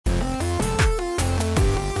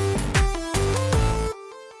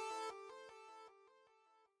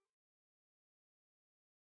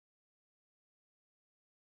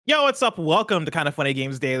Yo, what's up? Welcome to Kind of Funny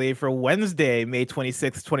Games Daily for Wednesday, May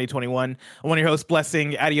 26th, 2021. I'm one of your hosts,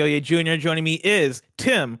 Blessing Adeoye Jr. Joining me is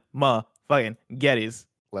Tim fucking Geddes.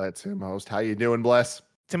 Let's him host. How you doing, Bless?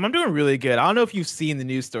 Tim, I'm doing really good. I don't know if you've seen the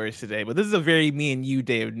news stories today, but this is a very me and you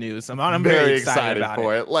day of news. I'm very excited about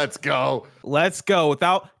for it. Let's go. Let's go.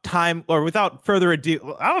 Without time or without further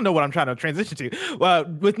ado, I don't know what I'm trying to transition to.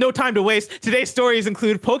 With no time to waste, today's stories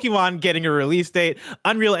include Pokemon getting a release date,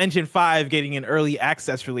 Unreal Engine 5 getting an early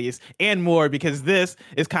access release, and more, because this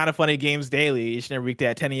is Kind of Funny Games Daily, each and every weekday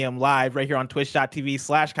at 10 a.m. live right here on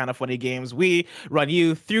twitch.tv/kindoffunnygames. We run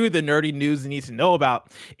you through the nerdy news you need to know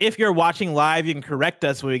about. If you're watching live, you can correct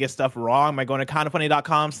us when we get stuff wrong by going to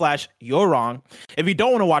kindoffunny.com/you're wrong. If you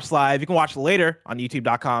don't want to watch live, you can watch later on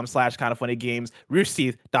youtube.com/kindoffunnygames,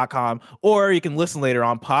 roosterteeth.com, or you can listen later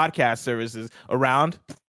on podcast services around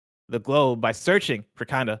the globe by searching for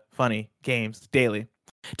Kinda Funny Games Daily.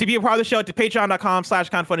 To be a part of the show, to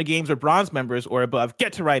patreon.com/kindoffunnygames, where bronze members or above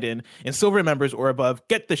get to write in, and silver members or above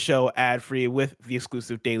get the show ad-free with the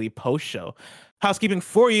exclusive daily post show. Housekeeping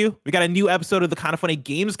for you, we got a new episode of the Kind of Funny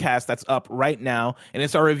Games cast that's up right now, and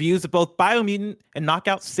it's our reviews of both Biomutant and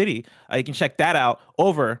Knockout City. You can check that out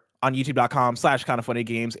over on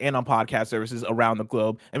youtube.com/kindoffunnygames and on podcast services around the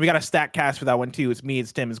globe. And we got a stack cast for that one too. It's me,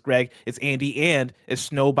 it's Tim, it's Greg, it's Andy, and it's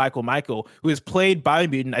Snow Michael, who has played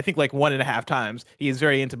Biomutant, I think, like 1.5 times. He is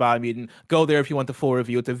very into Biomutant. Go there if you want the full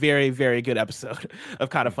review. It's a very, very good episode of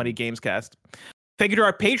Kind of Funny Games cast. Thank you to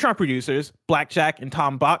our Patreon producers, Blackjack and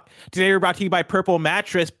Tom Bach. Today we're brought to you by Purple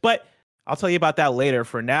Mattress, but I'll tell you about that later.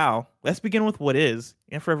 For now, let's begin with what is,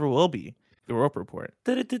 and forever will be, the Rope Report.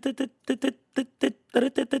 It's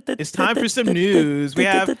time for some news. We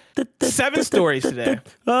have 7 stories today.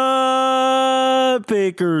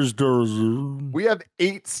 Baker's dozen. We have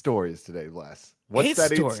 8 stories today, Bless. What's 8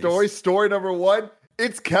 that stories? 8 stories? Story number 1.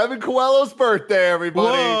 It's Kevin Coelho's birthday,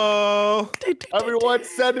 everybody. Whoa. Everyone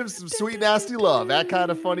send him some sweet, nasty love. That kind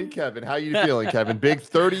of funny, Kevin. How you feeling, Kevin? Big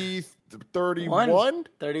 30, 31?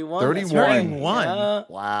 31.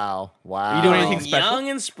 Wow. Are you doing anything special? Young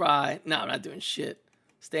and spry. No, I'm not doing shit.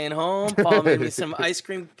 Staying home. Paul made me some ice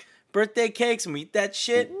cream birthday cakes and we eat that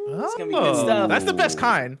shit. It's going to be good stuff. That's the best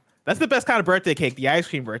kind. That's the best kind of birthday cake, the ice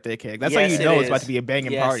cream birthday cake. That's Yes, how you know it it's about is. to be a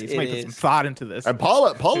banging Yes, party. Somebody it put some is. thought into this. And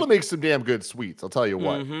Paula makes some damn good sweets. I'll tell you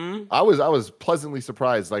what. Mm-hmm. I was pleasantly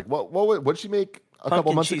surprised. Like, what did she make a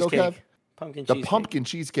couple months ago, Kev? Pumpkin The cheesecake. pumpkin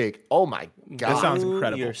cheesecake. Oh my god, That sounds Blew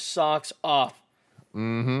incredible. Your socks off.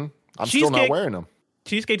 I'm still not Cheesecake- wearing them.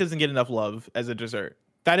 Cheesecake doesn't get enough love as a dessert.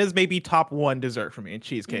 That is maybe top 1 dessert for me,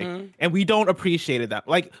 cheesecake. Mm-hmm. And we don't appreciate it that.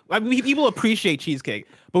 Like, I mean, people appreciate cheesecake,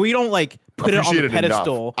 but we don't like put it on Appreciate the it enough.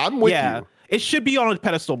 pedestal. I'm with you. It should be on a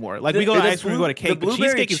pedestal more. Like, we go to ice cream, we go to cake, The but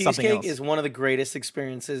blueberry cheesecake is something else. is one of the greatest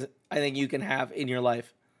experiences I think you can have in your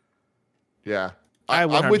life. Yeah. I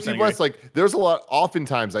I'm with you, 100% Bless. Like, there's a lot.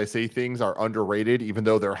 Oftentimes, I say things are underrated, even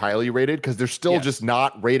though they're highly rated, because they're still Yes. just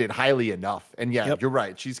not rated highly enough. And yeah, Yep. you're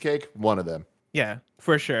right. Cheesecake, one of them. Yeah,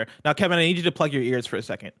 for sure. Now, Kevin, I need you to plug your ears for a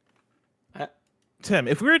second. I- Tim,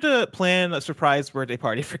 if we were to plan a surprise birthday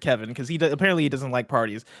party for Kevin, because apparently he doesn't like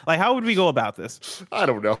parties, like, how would we go about this? I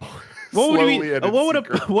don't know. What would Slowly and in secret.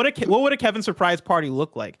 what would a Kevin surprise party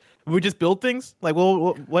look like? Would we just build things? Like,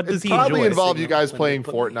 well, what does It's he probably enjoy? involve you guys When playing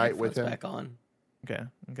they put my Fortnite with headphones him. Back on.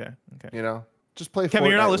 Okay. You know, just play Kevin,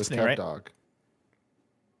 Fortnite you're not with listening, Kev right? Dog.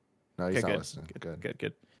 No, he's Okay, not good. listening.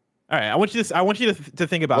 Good. All right, I want you to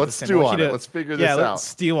think about Let's this. Tim. I stew want on you it. to- Let's figure this yeah, out. let's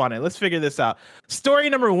stew on it. Let's figure this out. Story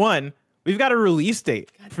number 1. We've got a release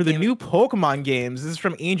date for the damn new Pokemon games. This is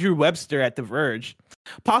from Andrew Webster at The Verge.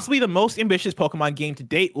 Possibly the most ambitious Pokemon game to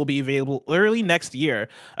date will be available early next year.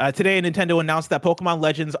 Today, Nintendo announced that Pokemon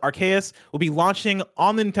Legends Arceus will be launching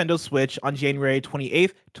on the Nintendo Switch on January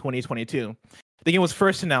 28th, 2022. The game was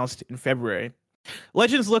first announced in February.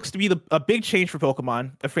 Legends looks to be a big change for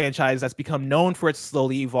Pokemon, a franchise that's become known for its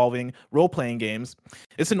slowly evolving role-playing games.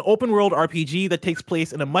 It's an open-world RPG that takes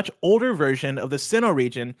place in a much older version of the Sinnoh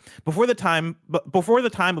region before the time of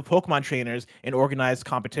Pokemon trainers and organized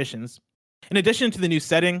competitions. In addition to the new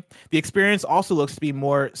setting, the experience also looks to be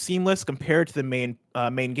more seamless compared to the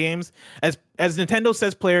main games, as Nintendo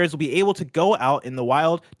says players will be able to go out in the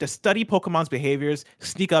wild to study Pokemon's behaviors,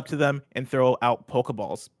 sneak up to them, and throw out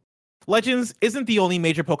Pokeballs. Legends isn't the only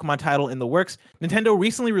major Pokemon title in the works. Nintendo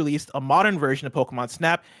recently released a modern version of Pokemon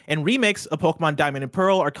Snap, and remakes of Pokemon Diamond and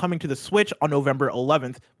Pearl are coming to the Switch on November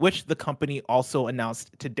 11th, which the company also announced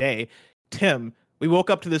today. Tim, we woke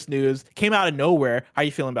up to this news, came out of nowhere. How are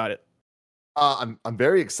you feeling about it? I'm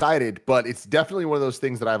very excited, but it's definitely one of those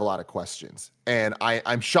things that I have a lot of questions, and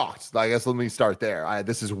I'm shocked. I guess let me start there.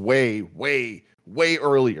 This is way way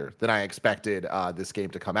earlier than I expected this game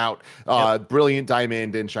to come out. Brilliant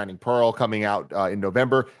Diamond and Shining Pearl coming out in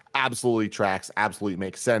November. Absolutely tracks, absolutely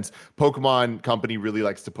makes sense. Pokemon Company really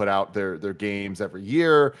likes to put out their games every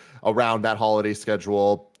year around that holiday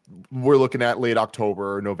schedule. We're looking at late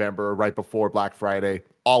October, November, right before Black Friday.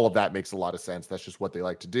 All of that makes a lot of sense. That's just what they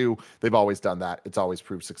like to do. They've always done that. It's always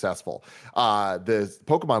proved successful. The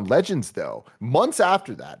Pokemon Legends, though, months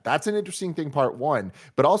after that, that's an interesting thing, part one.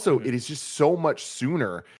 But also, it is just so much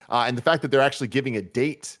sooner. And the fact that they're actually giving a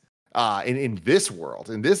date in this world,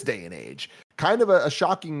 in this day and age, kind of a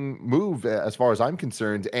shocking move as far as I'm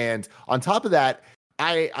concerned. And on top of that,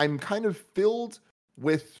 I'm kind of filled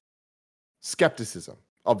with skepticism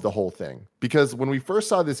of the whole thing, because when we first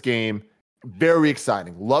saw this game, very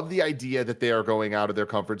exciting. Love the idea that they are going out of their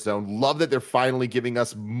comfort zone. Love that they're finally giving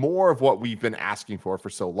us more of what we've been asking for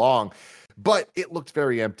so long. But it looked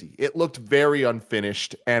very empty. It looked very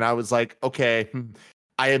unfinished. And I was like, okay,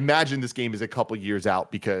 I imagine this game is a couple years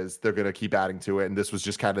out because they're going to keep adding to it. And this was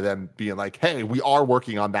just kind of them being like, hey, we are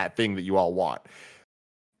working on that thing that you all want.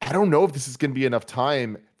 I don't know if this is going to be enough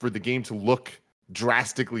time for the game to look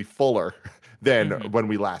drastically fuller than when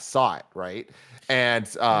we last saw it, right? And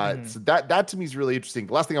so that to me is really interesting.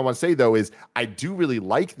 The last thing I want to say, though, is I do really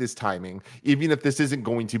like this timing, even if this isn't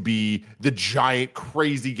going to be the giant,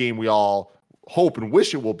 crazy game we all hope and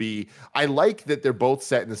wish it will be. I like that they're both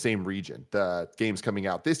set in the same region. The game's coming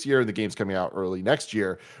out this year and the game's coming out early next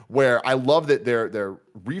year, where I love that they're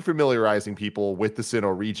refamiliarizing people with the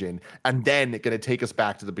Sinnoh region, and then going to take us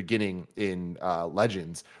back to the beginning in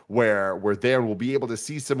Legends, where we're there, we'll be able to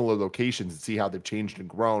see similar locations and see how they've changed and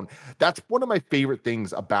grown. That's one of my favorite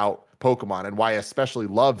things about Pokemon, and why I especially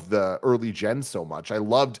loved the early gens so much. I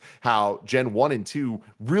loved how Gen 1 and 2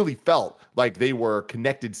 really felt like they were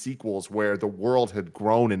connected sequels where the world had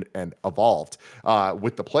grown and evolved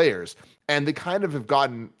with the players. And they kind of have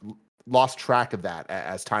lost track of that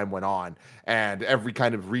as time went on, and every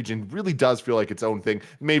kind of region really does feel like its own thing.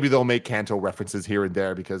 Maybe they'll make Kanto references here and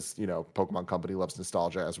there because, you know, Pokemon Company loves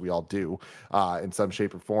nostalgia, as we all do, in some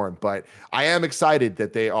shape or form. But I am excited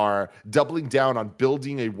that they are doubling down on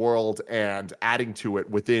building a world and adding to it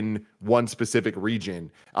within one specific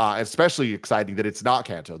region. Especially exciting that it's not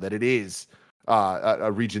Kanto, that it is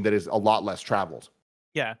a region that is a lot less traveled.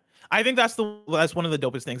 Yeah. I think that's one of the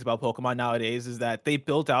dopest things about Pokemon nowadays, is that they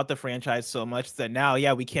built out the franchise so much that now,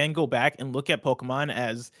 we can go back and look at Pokemon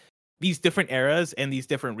as these different eras and these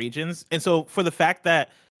different regions. And so for the fact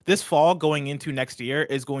that this fall going into next year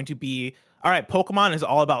is going to be, all right, Pokemon is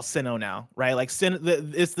all about Sinnoh now, right? Like it's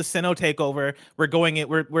the Sinnoh takeover.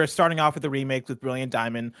 We're starting off with the remakes with Brilliant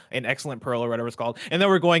Diamond and Excellent Pearl, or whatever it's called, and then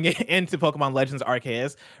we're going into Pokemon Legends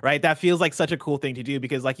Arceus, right? That feels like such a cool thing to do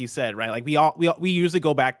because, like you said, right, like we usually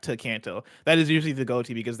go back to Kanto. That is usually the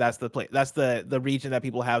go-to because that's the region that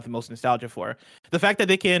people have the most nostalgia for. The fact that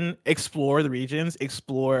they can explore the regions,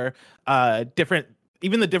 explore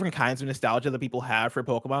even the different kinds of nostalgia that people have for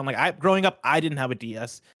Pokemon. Like growing up, I didn't have a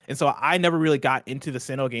DS, and so I never really got into the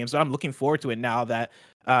Sinnoh games. So I'm looking forward to it now that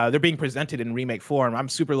they're being presented in remake form. I'm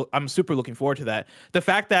super looking forward to that. The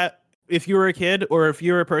fact that if you were a kid or if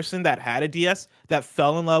you're a person that had a DS that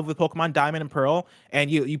fell in love with Pokemon Diamond and Pearl, and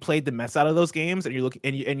you played the mess out of those games, and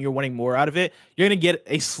you're wanting more out of it, you're gonna get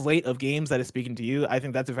a slate of games that is speaking to you. I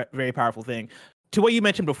think that's a very powerful thing. To what you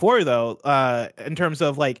mentioned before, though, in terms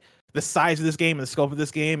of like the size of this game and the scope of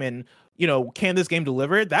this game, and can this game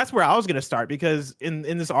deliver? That's where I was going to start, because in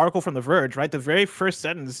this article from The Verge, right, the very first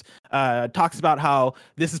sentence talks about how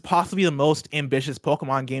this is possibly the most ambitious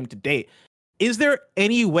Pokemon game to date. Is there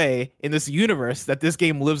any way in this universe that this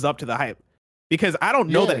game lives up to the hype? Because I don't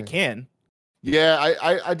know that it can. Yeah,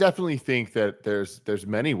 I definitely think that there's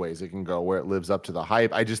many ways it can go where it lives up to the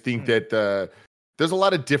hype. I just think that there's a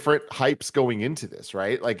lot of different hypes going into this,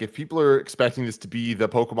 right? Like if people are expecting this to be the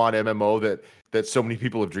Pokemon MMO that so many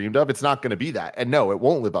people have dreamed of, it's not going to be that. And no, it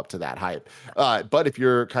won't live up to that hype. But if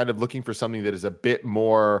you're kind of looking for something that is a bit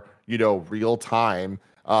more, real time,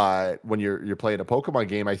 when you're playing a Pokemon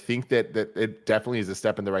game, I think that it definitely is a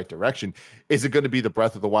step in the right direction. Is it going to be the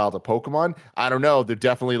Breath of the Wild of Pokemon? I don't know. They're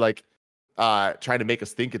definitely like trying to make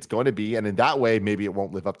us think it's going to be, and in that way, maybe it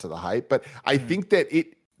won't live up to the hype. But I think that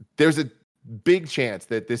there's a big chance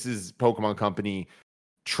that this is Pokemon Company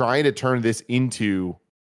trying to turn this into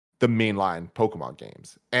the mainline Pokemon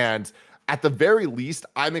games. And at the very least,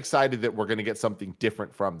 I'm excited that we're going to get something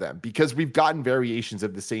different from them, because we've gotten variations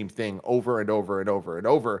of the same thing over and over and over and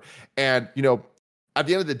over. And, at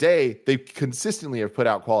the end of the day, they consistently have put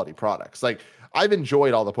out quality products. Like, I've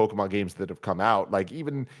enjoyed all the Pokemon games that have come out. Like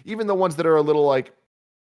even the ones that are a little like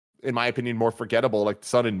in my opinion, more forgettable, like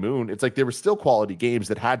Sun and Moon. It's like there were still quality games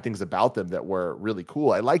that had things about them that were really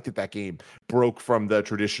cool. I liked that game broke from the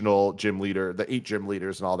traditional gym leader, the 8 gym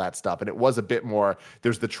leaders and all that stuff. And it was a bit more,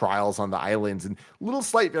 there's the trials on the islands, and little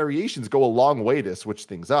slight variations go a long way to switch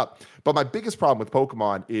things up. But my biggest problem with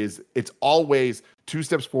Pokemon is it's always 2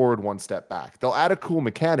 steps forward, 1 step back. They'll add a cool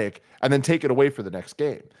mechanic and then take it away for the next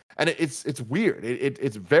game. And it's weird.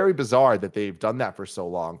 It's very bizarre that they've done that for so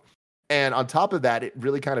long. And on top of that, it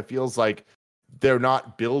really kind of feels like they're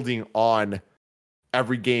not building on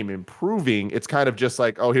every game improving. It's kind of just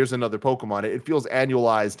like, oh, here's another Pokemon. It feels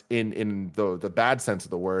annualized in the bad sense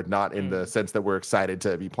of the word, not in the sense that we're excited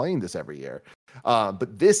to be playing this every year.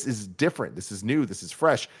 But this is different. This is new. This is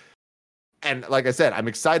fresh. And like I said, I'm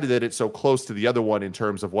excited that it's so close to the other one in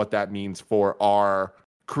terms of what that means for our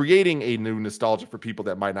creating a new nostalgia for people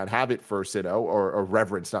that might not have it for Sinnoh, or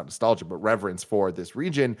reverence, not nostalgia, but reverence for this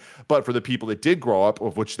region. But for the people that did grow up,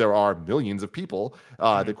 of which there are millions of people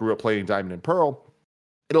that grew up playing Diamond and Pearl,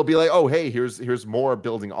 it'll be like, oh, hey, here's more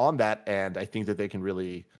building on that. And I think that they can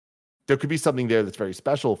really, there could be something there that's very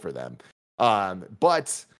special for them.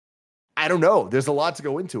 But I don't know. There's a lot to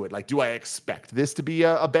go into it. Like, do I expect this to be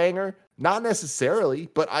a banger? Not necessarily,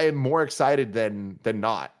 but I am more excited than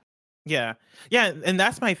not. Yeah. And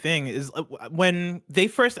that's my thing is when they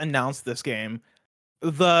first announced this game,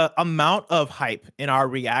 the amount of hype in our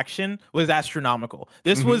reaction was astronomical.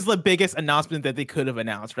 This was the biggest announcement that they could have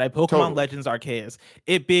announced, right? Pokemon Legends Arceus,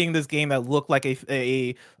 it being this game that looked like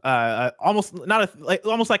almost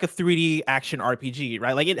like a 3D action RPG,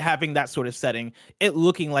 right? Like it having that sort of setting, it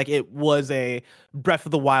looking like it was a Breath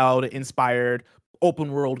of the Wild inspired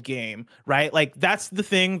open world game, right? Like that's the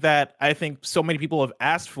thing that I think so many people have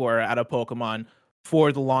asked for out of Pokemon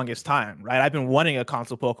for the longest time, right? I've been wanting a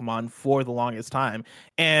console Pokemon for the longest time.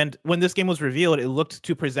 And when this game was revealed, it looked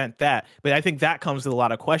to present that. But I think that comes with a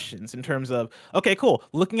lot of questions in terms of, okay, cool.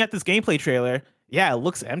 Looking at this gameplay trailer, yeah, it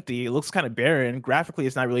looks empty. It looks kind of barren. Graphically,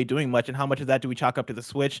 it's not really doing much. And how much of that do we chalk up to the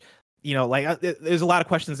Switch? You know, like there's a lot of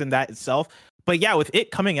questions in that itself. But yeah, with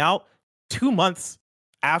it coming out 2 months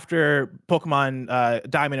after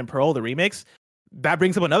Pokemon Diamond and Pearl, the remakes, that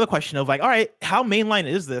brings up another question of like, all right, how mainline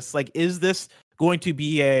is this? Like, is this going to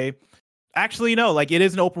be actually, no, like it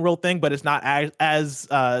is an open world thing, but it's not as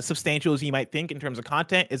substantial as you might think in terms of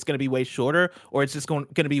content. It's going to be way shorter, or it's just going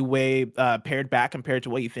to be way pared back compared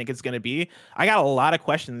to what you think it's going to be. I got a lot of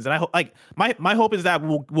questions, and I hope, like, my hope is that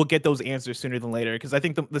we'll get those answers sooner than later, because I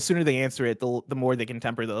think the sooner they answer it, the more they can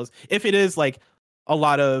temper those. If it is like a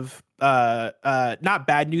lot of not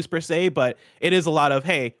bad news per se, but it is a lot of,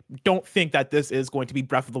 hey, don't think that this is going to be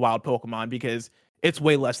Breath of the Wild Pokemon, because it's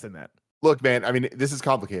way less than that. Look, man, I mean, this is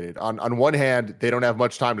complicated. On one hand, they don't have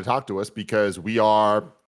much time to talk to us because we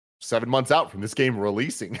are 7 months out from this game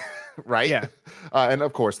releasing, right? Yeah. And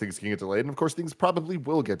of course, things can get delayed. And of course, things probably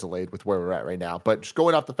will get delayed with where we're at right now. But just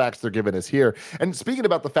going off the facts they're giving us here. And speaking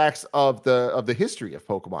about the facts of the history of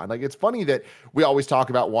Pokemon, like it's funny that we always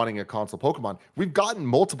talk about wanting a console Pokemon. We've gotten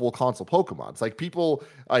multiple console Pokemons. Like people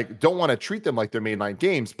like don't want to treat them like they're mainline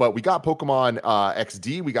games, but we got Pokemon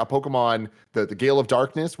XD, we got Pokemon the Gale of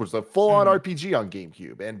Darkness, which was a full-on RPG on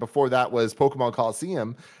GameCube. And before that was Pokemon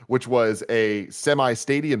Coliseum, which was a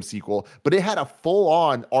semi-stadium sequel, but it had a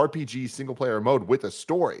full-on RPG single-player mode with a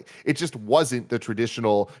story. It just wasn't the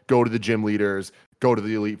traditional go to the gym leaders, go to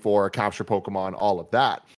the Elite Four, capture Pokemon, all of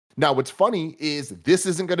that. Now, what's funny is this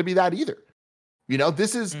isn't going to be that either. You know,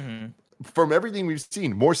 this is, from everything we've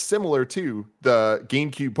seen, more similar to the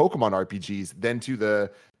GameCube Pokemon RPGs than to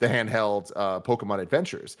the handheld Pokemon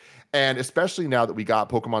adventures. And especially now that we got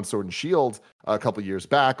Pokemon Sword and Shield a couple years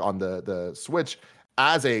back on the Switch,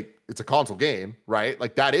 it's a console game, right?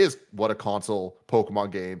 Like that is what a console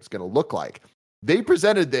Pokemon game is going to look like. They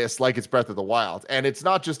presented this like it's Breath of the Wild, and it's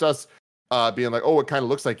not just us being like, oh, it kind of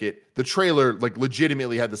looks like it. The trailer like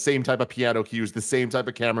legitimately had the same type of piano cues, the same type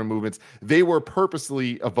of camera movements. They were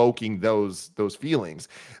purposely evoking those feelings.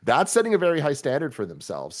 That's setting a very high standard for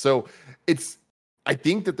themselves. So I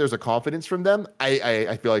think that there's a confidence from them.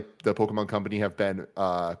 I feel like the Pokemon Company have been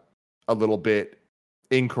a little bit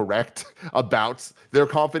incorrect about their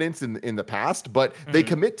confidence in the past, but they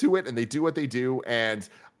commit to it and they do what they do. And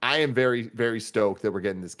I am very, very stoked that we're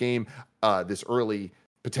getting this game this early,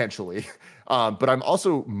 potentially. But I'm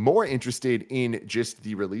also more interested in just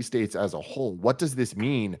the release dates as a whole. What does this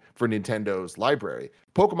mean for Nintendo's library?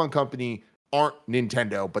 Pokemon Company aren't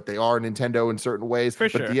Nintendo, but they are Nintendo in certain ways.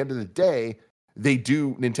 But at the end of the day,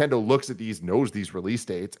 Nintendo looks at knows these release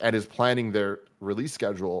dates and is planning their release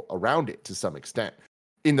schedule around it to some extent.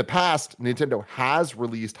 In the past, Nintendo has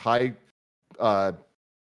released high,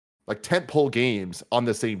 like tentpole games on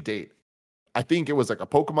the same date. I think it was like a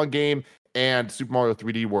Pokemon game and Super Mario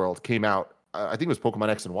 3D World came out. I think it was Pokemon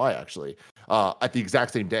X and Y actually, at the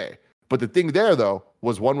exact same day. But the thing there though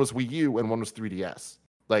was one was Wii U and one was 3DS.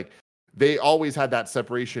 Like they always had that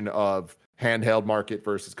separation of handheld market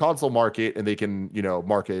versus console market, and they can,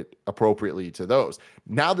 market appropriately to those.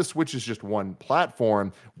 Now the Switch is just one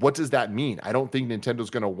platform. What does that mean? I don't think Nintendo's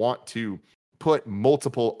going to want to put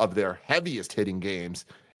multiple of their heaviest hitting games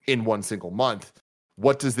in one single month.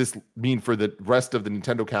 What does this mean for the rest of the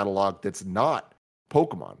Nintendo catalog that's not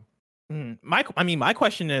Pokemon? My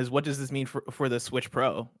question is, what does this mean for the Switch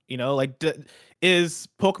Pro? Is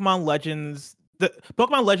Pokemon Legends... The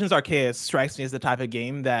Pokemon Legends Arceus strikes me as the type of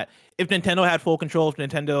game that if Nintendo had full control, if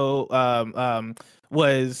Nintendo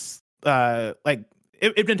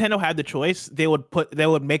if Nintendo had the choice, they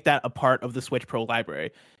would make that a part of the Switch Pro library,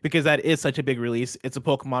 because that is such a big release. It's a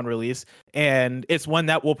Pokemon release, and it's one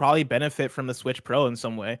that will probably benefit from the Switch Pro in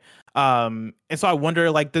some way. And so I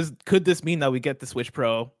wonder, could this mean that we get the Switch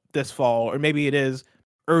Pro this fall, or maybe it is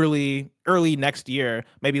early next year,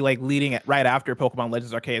 maybe leading it right after Pokemon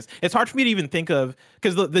Legends Arceus. It's hard for me to even think of,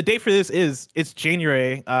 because the date for this it's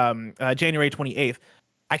January 28th.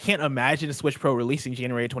 I can't imagine a Switch Pro releasing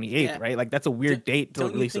January 28th, right? That's a weird date to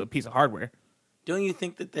release a piece of hardware. Don't you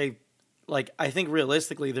think that they, I think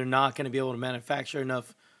realistically they're not going to be able to manufacture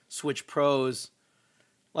enough Switch Pros,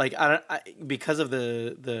 because of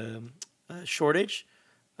the shortage.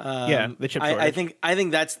 The chip shortage. I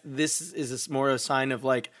think this is more a sign of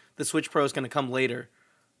the Switch Pro is going to come later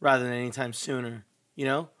rather than anytime sooner,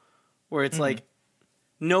 where it's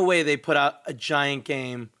no way they put out a giant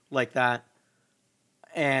game like that,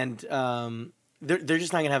 and they're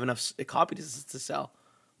just not going to have enough copies to sell.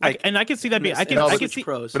 I can see that being. I can see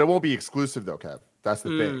Pros, but it won't be exclusive though, Kev. That's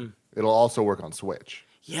the thing. It'll also work on Switch.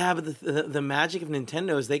 Yeah, but the magic of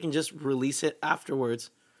Nintendo is they can just release it afterwards.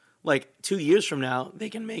 2 years from now, they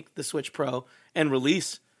can make the Switch Pro and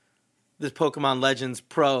release this Pokemon Legends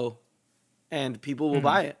Pro, and people will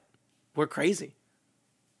buy it. We're crazy.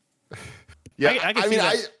 Yeah,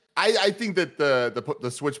 I think that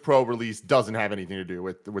the Switch Pro release doesn't have anything to do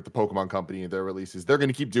with the Pokemon Company and their releases. They're going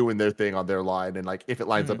to keep doing their thing on their line, and if it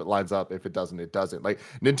lines up, it lines up. If it doesn't, it doesn't.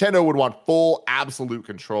 Nintendo would want full, absolute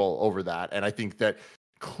control over that, and I think that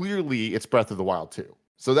clearly it's Breath of the Wild 2.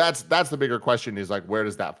 So that's the bigger question, is where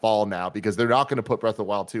does that fall now? Because they're not going to put Breath of the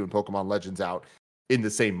Wild 2 and Pokemon Legends out in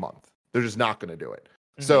the same month. They're just not going to do it.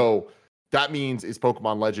 So that means, is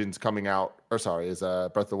Pokemon Legends coming out, or sorry, is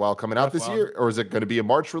Breath of the Wild coming out this year? Or is it going to be a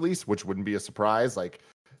March release, which wouldn't be a surprise?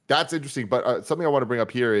 That's interesting. But something I want to bring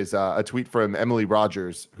up here is a tweet from Emily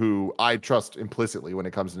Rogers, who I trust implicitly when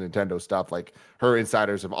it comes to Nintendo stuff. Her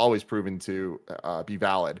insiders have always proven to be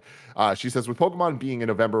valid. She says, with Pokemon being a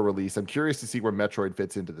November release, I'm curious to see where Metroid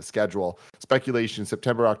fits into the schedule. Speculation,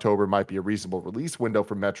 September, October might be a reasonable release window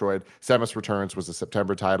for Metroid. Samus Returns was a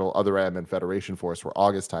September title. Other M and Federation Force were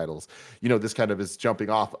August titles. This kind of is jumping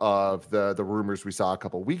off of the rumors we saw a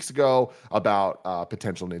couple weeks ago about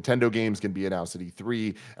potential Nintendo games can be announced at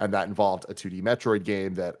E3. And that involved a 2D Metroid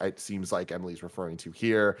game that it seems like Emily's referring to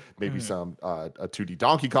here. Maybe a 2D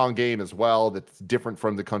Donkey Kong game as well that's different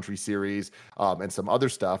from the Country series, and some other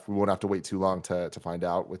stuff. We won't have to wait too long to find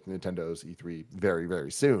out with Nintendo's E3 very,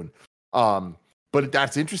 very soon. But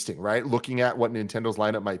that's interesting, right? Looking at what Nintendo's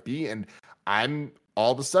lineup might be, and I'm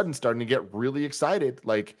all of a sudden starting to get really excited.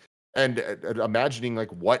 And imagining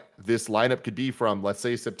what this lineup could be from, let's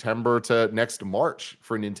say, September to next March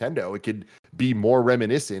for Nintendo. It could be more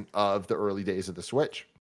reminiscent of the early days of the Switch.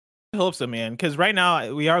 I hope so, man, because right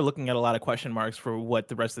now we are looking at a lot of question marks for what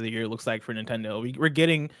the rest of the year looks like for Nintendo. We're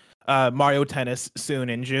getting Mario Tennis soon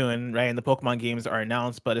in June, right? And the Pokemon games are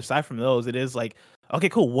announced, but aside from those, it is okay,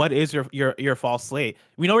 cool. What is your fall slate?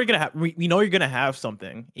 We know you're gonna have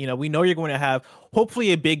something. We know you're going to have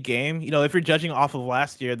hopefully a big game. If you're judging off of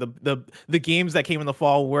last year, the games that came in the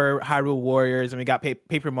fall were Hyrule Warriors, and we got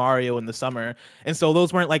Paper Mario in the summer, and so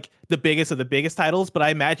those weren't the biggest of the biggest titles. But I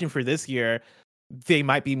imagine for this year, they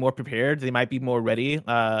might be more prepared. They might be more ready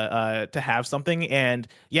to have something. And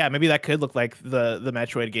yeah, maybe that could look like the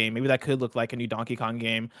Metroid game. Maybe that could look like a new Donkey Kong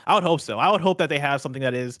game. I would hope so. I would hope that they have something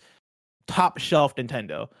that is top shelf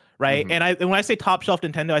Nintendo, right? And when I say top shelf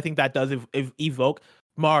Nintendo, I think that does evoke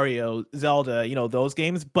Mario, Zelda, those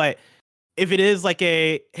games. But if it is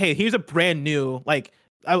hey, here's a brand new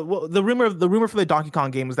the rumor for the Donkey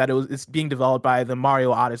Kong game was that it's being developed by the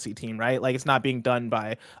Mario Odyssey team, right? It's not being done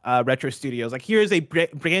by Retro Studios. Here's a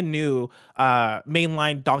brand new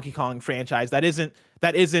mainline Donkey Kong franchise that isn't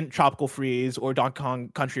Tropical Freeze or Donkey Kong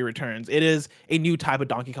Country Returns. It is a new type of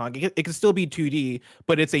Donkey Kong. It can still be 2D,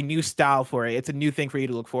 but it's a new style for it. It's a new thing for you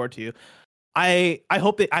to look forward to. I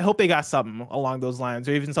hope they got something along those lines,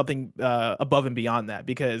 or even something above and beyond that,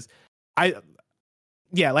 because I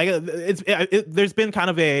yeah, like there's been kind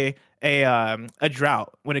of a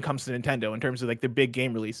drought when it comes to Nintendo in terms of like the big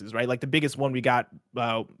game releases, right? Like the biggest one we got,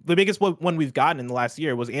 the biggest one we've gotten in the last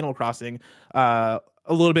year was Animal Crossing, a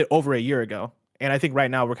little bit over a year ago, and I think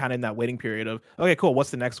right now we're kind of in that waiting period of, okay, cool,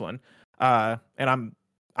 what's the next one? And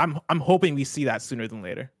I'm hoping we see that sooner than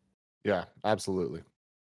later. Yeah, absolutely.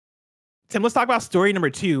 Tim, let's talk about story number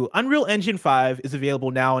 2. Unreal Engine 5 is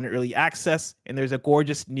available now in early access, and there's a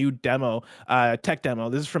gorgeous new demo, tech demo.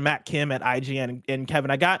 This is from Matt Kim at IGN. And Kevin,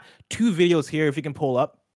 I got 2 videos here if you can pull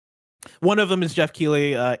up. One of them is Jeff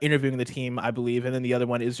Keighley interviewing the team, I believe, and then the other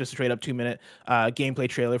one is just a straight up 2-minute gameplay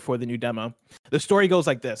trailer for the new demo. The story goes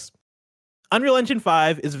like this. Unreal Engine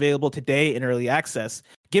 5 is available today in early access,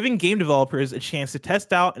 giving game developers a chance to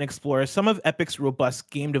test out and explore some of Epic's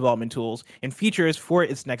robust game development tools and features for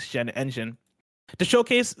its next-gen engine. To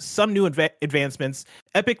showcase some new advancements,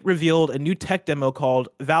 Epic revealed a new tech demo called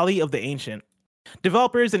Valley of the Ancient.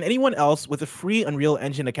 Developers and anyone else with a free Unreal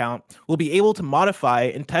Engine account will be able to modify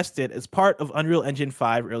and test it as part of Unreal Engine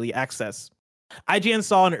 5 early access. IGN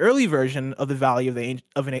saw an early version of the Valley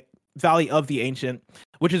of the Ancient,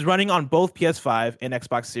 which is running on both PS5 and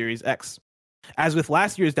Xbox Series X. As with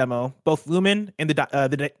last year's demo, both Lumen and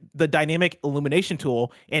the dynamic illumination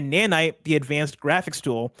tool and Nanite, the advanced graphics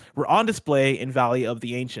tool, were on display in Valley of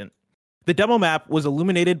the Ancient. The demo map was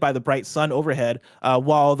illuminated by the bright sun overhead,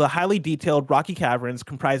 while the highly detailed rocky caverns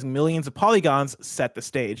comprising millions of polygons set the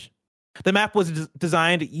stage. The map was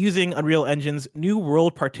designed using Unreal Engine's new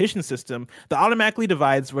world partition system that automatically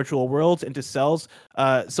divides virtual worlds into cells,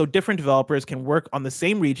 so different developers can work on the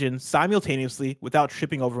same region simultaneously without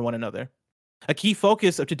tripping over one another. A key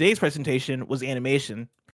focus of today's presentation was animation.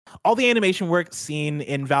 All the animation work seen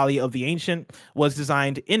in Valley of the Ancient was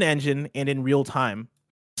designed in-engine and in real time.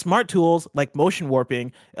 Smart tools like motion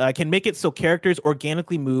warping can make it so characters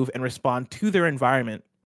organically move and respond to their environment.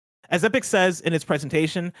 As Epic says in its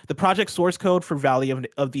presentation, the project source code for Valley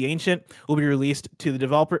of the Ancient will be released to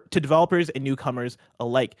developers and newcomers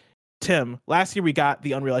alike. Tim, last year we got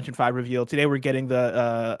the Unreal Engine 5 reveal. Today we're getting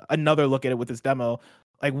the another look at it with this demo.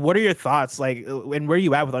 Like, what are your thoughts? Like, and where are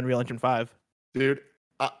you at with Unreal Engine 5? Dude,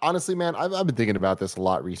 honestly, man, I've been thinking about this a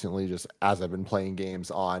lot recently, just as I've been playing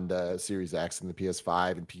games on the Series X and the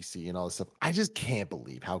PS5 and PC and all this stuff. I just can't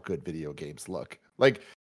believe how good video games look. Like,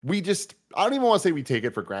 I don't even want to say we take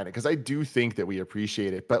it for granted, because I do think that we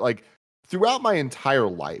appreciate it. But like, throughout my entire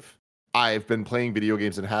life, I've been playing video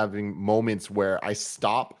games and having moments where I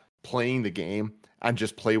stop playing the game and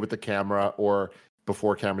just play with the camera, or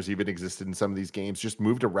before cameras even existed in some of these games, just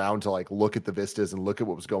moved around to like look at the vistas and look at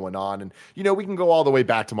what was going on. And, you know, we can go all the way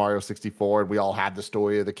back to Mario 64, and we all had the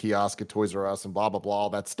story of the kiosk at Toys R Us and blah, blah, blah, all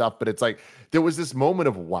that stuff. But it's like, there was this moment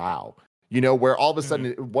of wow, you know, where all of a sudden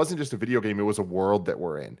it wasn't just a video game, it was a world that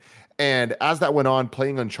we're in. And as that went on,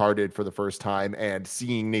 playing Uncharted for the first time and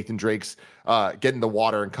seeing Nathan Drake's get in the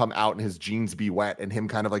water and come out and his jeans be wet and him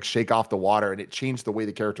kind of like shake off the water, and it changed the way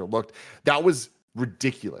the character looked. That was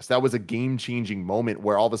ridiculous. That was a game-changing moment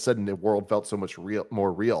where all of a sudden the world felt so much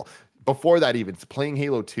more real. Before that, even playing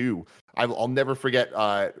Halo 2, I'll never forget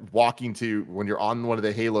walking to, when you're on one of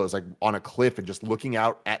the Halos, like on a cliff, and just looking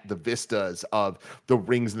out at the vistas of the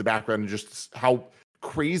rings in the background, and just how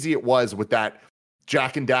crazy it was with that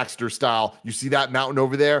Jack and Daxter style. You see that mountain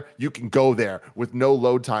over there? You can go there with no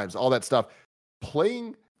load times, all that stuff.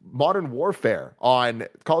 Playing Modern Warfare on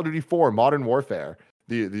Call of Duty 4, Modern Warfare,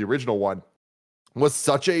 the original one, was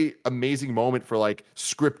such a amazing moment for like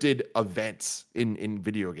scripted events in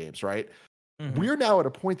video games, right? We're now at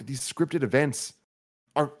a point that these scripted events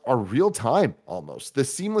are real time almost. The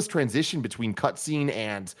seamless transition between cutscene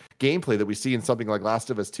and gameplay that we see in something like Last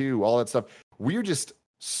of Us 2, all that stuff. We're just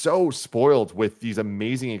so spoiled with these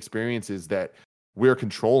amazing experiences that we're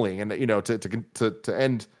controlling. And, you know, to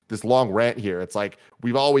end this long rant here, it's like,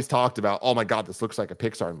 we've always talked about, oh my God, this looks like a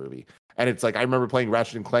Pixar movie. And it's like, I remember playing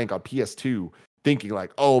Ratchet and Clank on PS2, thinking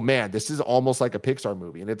like, oh man, this is almost like a Pixar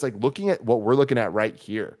movie. And it's like, looking at what we're looking at right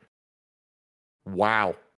here.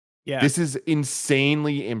 Wow. Yeah. This is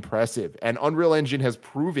insanely impressive. And Unreal Engine has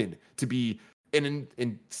proven to be an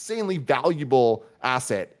insanely valuable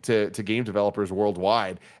asset to game developers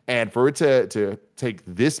worldwide. And for it to take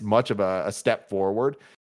this much of a step forward,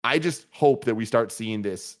 I just hope that we start seeing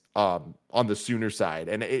this on the sooner side.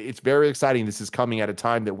 And it's very exciting. This is coming at a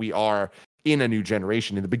time that we are in a new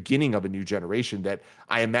generation, in the beginning of a new generation that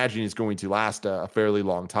I imagine is going to last a fairly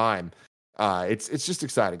long time. It's just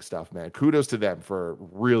exciting stuff, man. Kudos to them for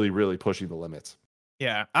really, really pushing the limits.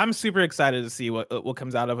 Yeah, I'm super excited to see what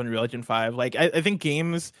comes out of Unreal Engine 5. Like, I think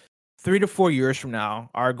games 3 to 4 years from now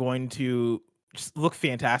are going to just look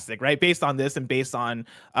fantastic, right? Based on this and based on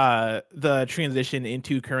the transition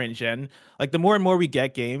into current gen. Like the more and more we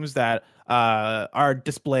get games that are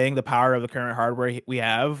displaying the power of the current hardware we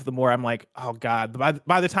have, the more I'm like, oh god.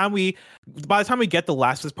 By the time we get the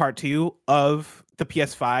Last of Us Part 2 of the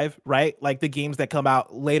PS5, right? Like the games that come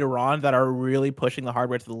out later on that are really pushing the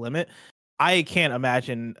hardware to the limit, I can't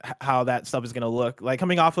imagine how that stuff is going to look. Like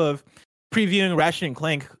coming off of previewing Ratchet and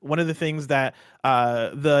Clank, one of the things that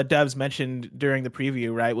the devs mentioned during the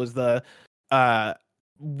preview, right, was the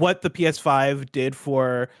what the PS5 did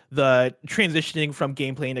for the transitioning from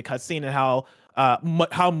gameplay into cutscene and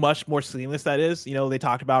how much more seamless that is. You know, they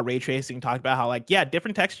talked about ray tracing, talked about how like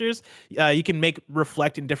different textures you can make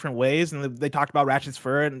reflect in different ways, and they talked about Ratchet's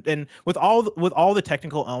fur and with all the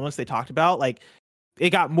technical elements they talked about, like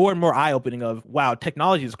it got more and more eye opening of wow,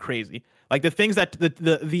 technology is crazy. Like the things that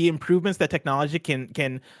the improvements that technology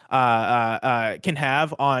can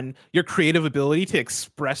have on your creative ability to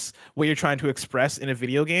express what you're trying to express in a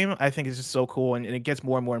video game, I think is just so cool, and it gets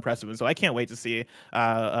more and more impressive. And so I can't wait to see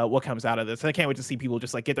what comes out of this. I can't wait to see people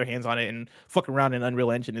just like get their hands on it and fuck around in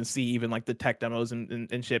Unreal Engine and see even like the tech demos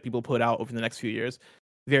and shit people put out over the next few years.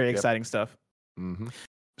 Very exciting stuff. Mm-hmm.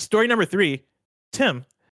 Story number 3, Tim.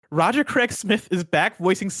 Roger Craig Smith is back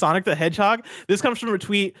voicing Sonic the Hedgehog. This comes from a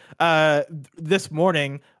tweet this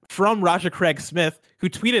morning from Roger Craig Smith, who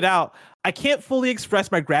tweeted out, "I can't fully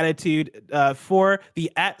express my gratitude for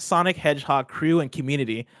the @Sonic Hedgehog crew and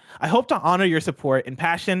community. I hope to honor your support and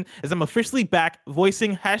passion as I'm officially back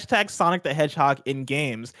voicing #Sonic the Hedgehog in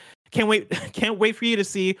games. Can't wait for you to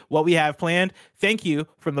see what we have planned. Thank you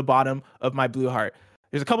from the bottom of my blue heart."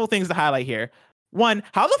 There's a couple things to highlight here. One,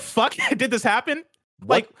 how the fuck did this happen?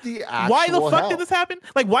 Like, why the fuck did this happen?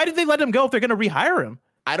 Like, why did they let him go if they're going to rehire him?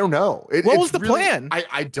 I don't know. What was the plan?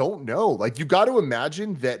 I don't know. Like, you got to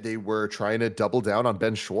imagine that they were trying to double down on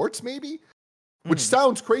Ben Schwartz, maybe? Which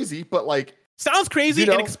sounds crazy, but like... Sounds crazy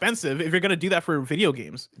and expensive if you're going to do that for video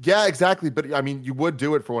games. Yeah, exactly. But, I mean, you would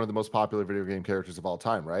do it for one of the most popular video game characters of all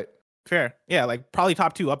time, right? Fair. Yeah, like, probably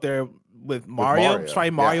top 2 up there with Mario.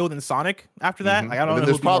 Probably Mario then Sonic after that. Like, I don't know.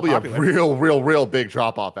 There's probably a real big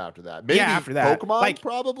drop off after that. Maybe after that. Pokemon, like,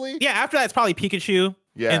 probably. Yeah, after that, it's probably Pikachu.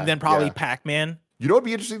 Yeah. And then probably Pac-Man. You know what would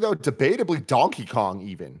be interesting, though? Debatably, Donkey Kong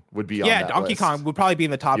even would be on that Donkey list. Kong would probably be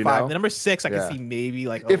in the top 5. The number 6, I could see maybe,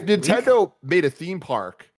 like... If Nintendo made a theme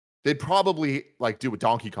park, they'd probably, like, do a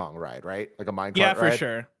Donkey Kong ride, right? Like a minecart ride. For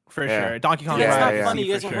sure. For sure. Donkey Kong ride. It's not Yeah, funny.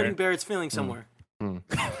 You guys are hurting Barrett's feelings somewhere.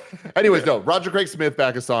 Anyways, no, Roger Craig Smith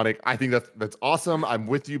back as Sonic. I think that's awesome. I'm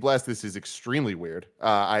with you, Bless. This is extremely weird.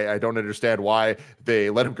 I don't understand why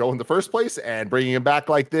they let him go in the first place and bringing him back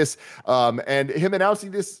like this. And him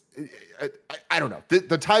announcing this, I don't know.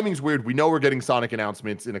 The timing's weird. We know we're getting Sonic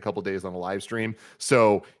announcements in a couple days on a live stream.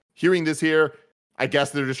 So hearing this here, I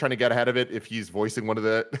guess they're just trying to get ahead of it. If he's voicing one of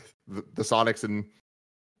the Sonics in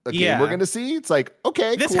a game we're going to see, it's like,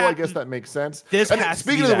 okay, cool. I guess that makes sense.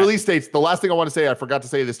 Speaking of the release dates, the last thing I want to say, I forgot to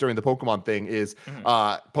say this during the Pokemon thing, is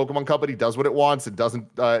Pokemon Company does what it wants. It doesn't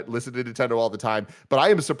listen to Nintendo all the time. But I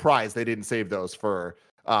am surprised they didn't save those for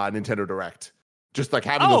Nintendo Direct. Just like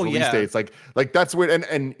having those release dates, like that's weird.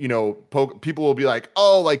 And you know, people will be like,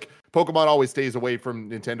 oh, like Pokemon always stays away from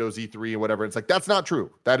Nintendo's E3 and whatever. It's like, that's not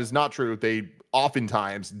true. That is not true. They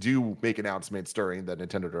oftentimes do make announcements during the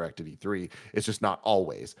Nintendo Direct at E3. It's just not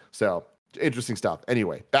always. So interesting stuff.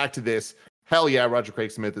 Anyway, back to this. Hell yeah, Roger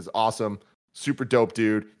Craig Smith is awesome. Super dope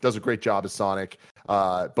dude. Does a great job as Sonic.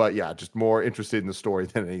 But yeah, just more interested in the story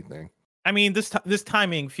than anything. I mean, this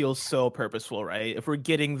timing feels so purposeful, right? If we're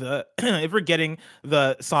getting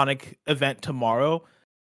the Sonic event tomorrow,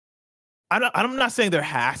 I'm not saying there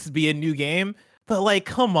has to be a new game, but like,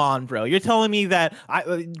 come on, bro. You're telling me that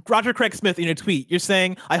Roger Craig Smith in a tweet, you're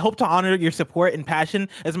saying, I hope to honor your support and passion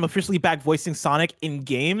as I'm officially back voicing Sonic in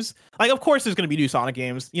games. Like, of course there's going to be new Sonic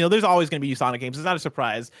games. You know, there's always going to be new Sonic games. It's not a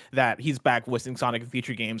surprise that he's back voicing Sonic in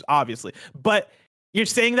future games, obviously. But you're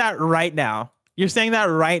saying that right now. You're saying that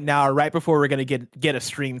right now, right before we're going to get a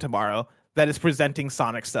stream tomorrow that is presenting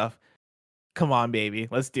Sonic stuff. Come on, baby.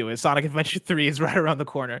 Let's do it. Sonic Adventure 3 is right around the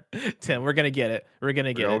corner. Tim, we're going to get it. We're going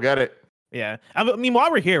to get it. We'll get it. Yeah. I mean, while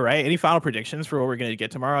we're here, right? Any final predictions for what we're going to get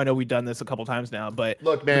tomorrow? I know we've done this a couple times now, but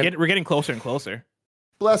look, man, we're getting closer and closer.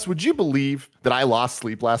 Bless, would you believe that I lost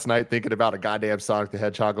sleep last night thinking about a goddamn Sonic the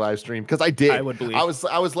Hedgehog live stream? Because I did. I would believe. I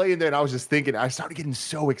was laying there and I was just thinking, I started getting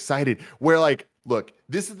so excited. Where like, look,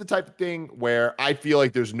 this is the type of thing where I feel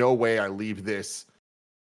like there's no way I leave this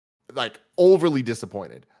like overly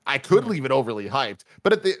disappointed. I could leave it overly hyped,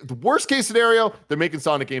 but at the worst case scenario, they're making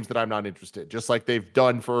Sonic games that I'm not interested, just like they've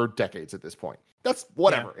done for decades at this point. That's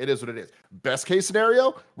whatever. It is what it is. Best case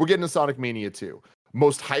scenario, we're getting a Sonic Mania 2.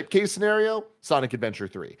 Most hype case scenario, Sonic Adventure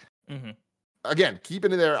 3. Mm-hmm. Again,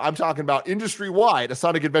 keeping it there. I'm talking about industry-wide. A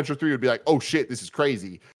Sonic Adventure 3 would be like, oh shit, this is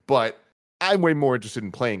crazy. But I'm way more interested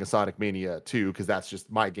in playing a Sonic Mania 2 because that's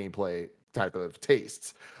just my gameplay type of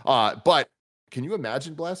tastes. But can you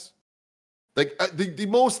imagine, Bless? Like the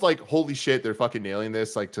most like, holy shit, they're fucking nailing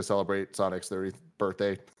this, like to celebrate Sonic's 30th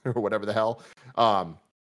birthday or whatever the hell.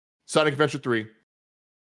 Sonic Adventure 3,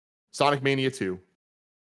 Sonic Mania 2,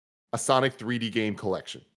 a Sonic 3D game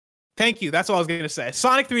collection. Thank you. That's what I was going to say.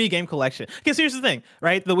 Sonic 3D game collection. Because here's the thing,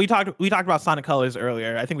 right? We talked about Sonic Colors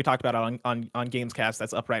earlier. I think we talked about it on Gamescast.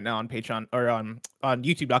 That's up right now on Patreon or on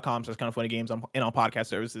YouTube.com. So it's Kind of Funny Games and on podcast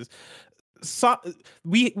services.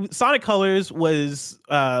 Sonic Colors was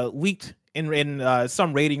leaked in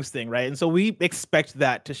some ratings thing, right? And so we expect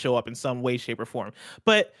that to show up in some way, shape, or form.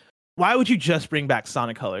 But why would you just bring back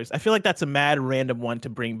Sonic Colors? I feel like that's a mad random one to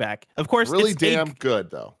bring back. Of course, really damn good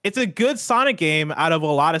though. It's a good Sonic game out of a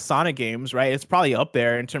lot of Sonic games, right? It's probably up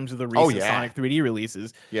there in terms of the recent Sonic 3D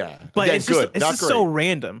releases. Yeah, but again, it's just, good. it's just so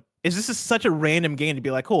random. Is this such a random game to be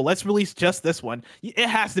like, cool, let's release just this one? It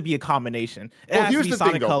has to be a combination. It has to be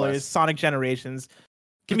Sonic Colors, Sonic Generations.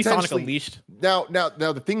 Give me Sonic Unleashed. Now,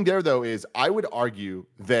 the thing there though is, I would argue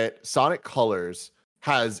that Sonic Colors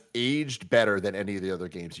has aged better than any of the other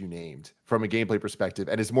games you named from a gameplay perspective,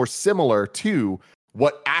 and is more similar to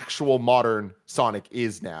what actual modern Sonic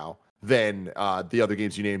is now than the other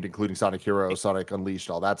games you named, including Sonic Heroes, Sonic Unleashed,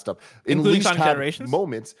 all that stuff. Including Sonic Generations?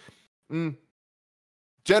 Moments.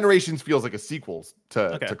 Generations feels like a sequel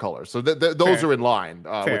to Colors, so those are in line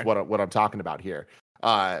with what I'm talking about here.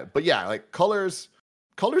 But yeah, like Colors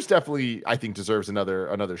definitely, I think, deserves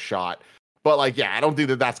another shot. But like, yeah, I don't think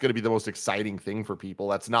that's going to be the most exciting thing for people.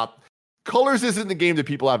 That's not, Colors isn't the game that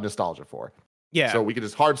people have nostalgia for. Yeah. So we can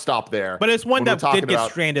just hard stop there. But it's one that did get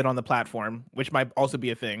stranded on the platform, which might also be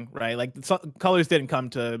a thing, right? Like Colors didn't come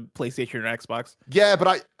to PlayStation or Xbox. Yeah,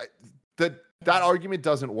 but that argument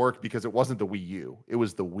doesn't work because it wasn't the Wii U. It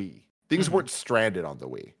was the Wii. Things weren't stranded on the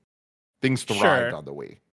Wii. Things thrived on the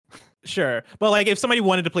Wii. Sure. But like, if somebody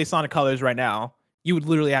wanted to play Sonic Colors right now, you would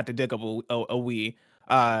literally have to dig up a Wii.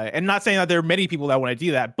 And not saying that there are many people that want to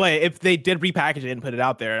do that, but if they did repackage it and put it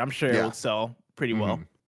out there, I'm sure it would sell pretty well.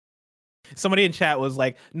 Somebody in chat was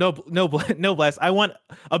like, no, Bless, I want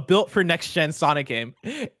a built for next gen Sonic game.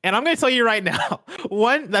 And I'm going to tell you right now,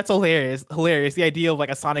 one, that's hilarious. The idea of like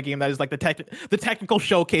a Sonic game that is like the technical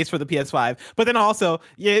showcase for the PS5. But then also,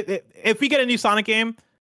 if we get a new Sonic game,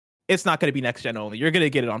 it's not going to be next gen only. You're going to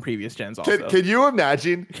get it on previous gens also. Can you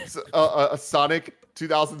imagine a Sonic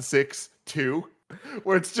 2006 2?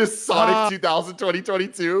 Where it's just Sonic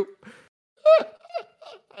 2022.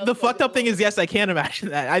 The fucked up thing is, yes, I can imagine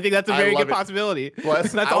that. I think that's a very good possibility.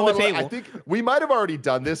 Bless, that's on the table. I think we might have already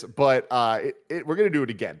done this, but we're going to do it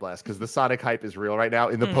again, Bless, because the Sonic hype is real right now.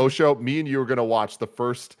 In the post show, me and you are going to watch the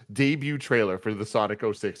first debut trailer for the Sonic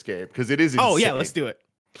 06 game, because it is insane. Oh, yeah, let's do it.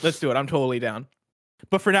 I'm totally down.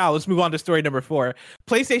 But for now, let's move on to story number 4.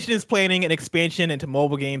 PlayStation is planning an expansion into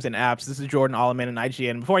mobile games and apps. This is Jordan Alleman and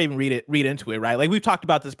IGN. Before I even read into it, right? Like, we've talked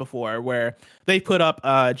about this before, where they put up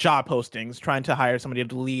job postings trying to hire somebody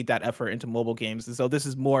to lead that effort into mobile games. And so this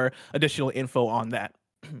is more additional info on that.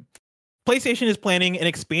 PlayStation is planning an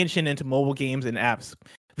expansion into mobile games and apps.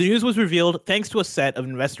 The news was revealed thanks to a set of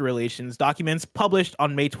investor relations documents published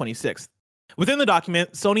on May 26th. Within the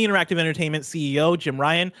document, Sony Interactive Entertainment CEO Jim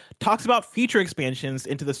Ryan talks about future expansions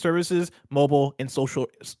into the services, mobile, and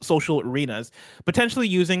social arenas, potentially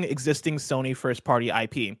using existing Sony first-party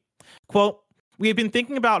IP. Quote, "We have been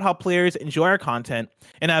thinking about how players enjoy our content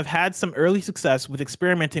and have had some early success with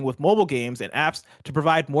experimenting with mobile games and apps to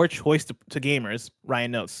provide more choice to gamers,"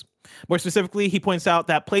 Ryan notes. More specifically, he points out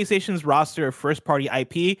that PlayStation's roster of first-party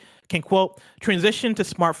IP can, quote, "transition to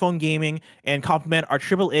smartphone gaming and complement our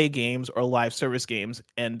AAA games or live service games,"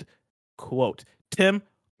 end quote. Tim,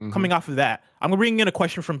 coming off of that, I'm going to bring in a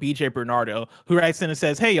question from BJ Bernardo, who writes in and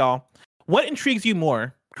says, "Hey, y'all, what intrigues you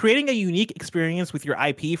more? Creating a unique experience with your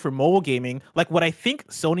IP for mobile gaming, like what I think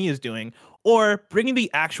Sony is doing, or bringing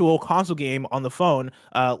the actual console game on the phone,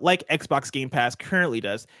 like Xbox Game Pass currently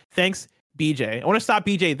does? Thanks, BJ." I want to stop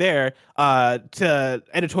BJ there to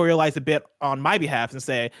editorialize a bit on my behalf and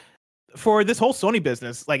say, for this whole Sony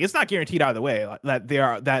business, like, it's not guaranteed either way that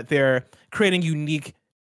they're creating unique,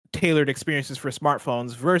 tailored experiences for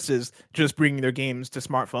smartphones versus just bringing their games to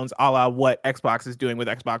smartphones, a la what Xbox is doing with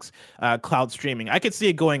Xbox cloud streaming. I could see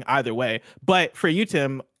it going either way. But for you,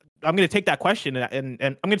 Tim, I'm going to take that question and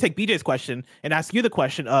I'm going to take BJ's question and ask you the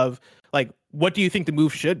question of, like, what do you think the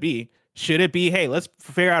move should be? Should it be, hey, let's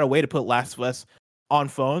figure out a way to put Last of Us on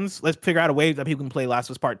phones. Let's figure out a way that people can play Last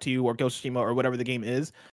of Us Part 2 or Ghost of Tsushima or whatever the game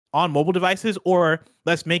is on mobile devices, or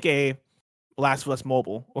let's make a Last of Us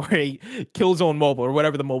mobile or a Killzone mobile or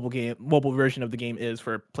whatever the mobile version of the game is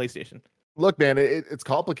for PlayStation. Look, man, it's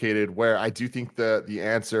complicated. Where I do think the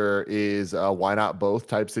answer is why not both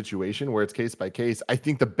type situation, where it's case by case. I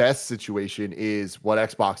think the best situation is what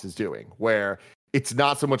Xbox is doing, where it's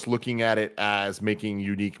not so much looking at it as making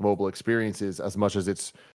unique mobile experiences as much as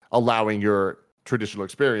it's allowing your traditional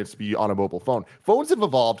experience to be on a mobile phone. Phones have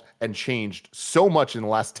evolved and changed so much in the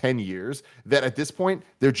last 10 years that at this point,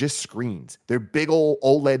 they're just screens. They're big old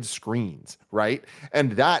OLED screens, right?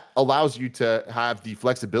 And that allows you to have the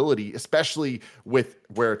flexibility, especially with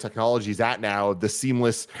where technology is at now, the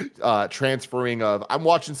seamless transferring of, I'm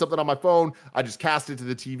watching something on my phone, I just cast it to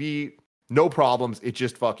the TV, no problems. It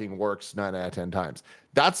just fucking works 9 out of 10 times.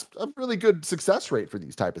 That's a really good success rate for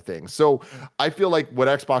these type of things. So I feel like what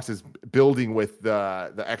Xbox is building with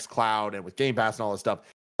the X Cloud and with Game Pass and all this stuff,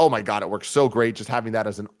 oh my God, it works so great just having that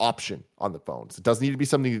as an option on the phones. It doesn't need to be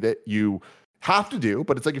something that you have to do,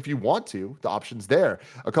 but it's like if you want to, the option's there.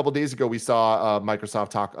 A couple of days ago, we saw Microsoft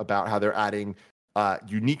talk about how they're adding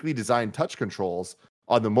uniquely designed touch controls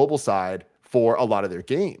on the mobile side for a lot of their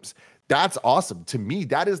games. That's awesome. To me,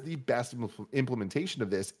 that is the best implementation of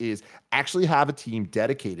this, is actually have a team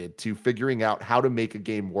dedicated to figuring out how to make a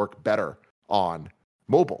game work better on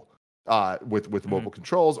mobile with mobile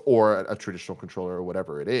controls or a traditional controller or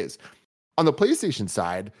whatever it is. On the PlayStation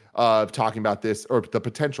side of talking about this, or the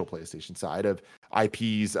potential PlayStation side of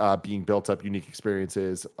IPs being built up, unique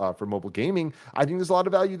experiences for mobile gaming, I think there's a lot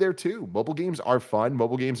of value there too. Mobile games are fun.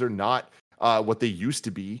 Mobile games are not what they used to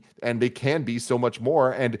be, and they can be so much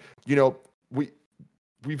more. And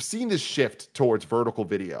we've seen this shift towards vertical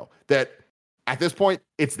video that at this point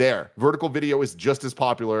it's there. Vertical video is just as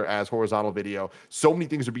popular as horizontal video. So many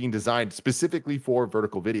things are being designed specifically for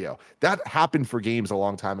vertical video. That happened for games a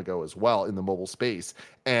long time ago as well in the mobile space,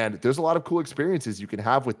 and there's a lot of cool experiences you can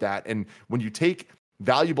have with that. And when you take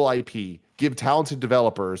valuable IP, give talented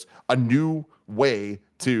developers a new way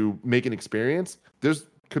to make an experience, there's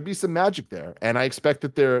could be some magic there, and I expect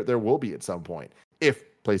that there will be at some point if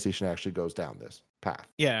PlayStation actually goes down this path.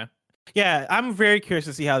 Yeah, I'm very curious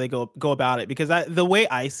to see how they go about it, because the way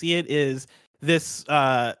I see it is this.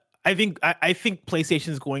 I think PlayStation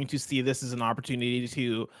is going to see this as an opportunity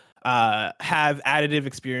to have additive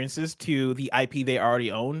experiences to the IP they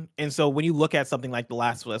already own. And so when you look at something like The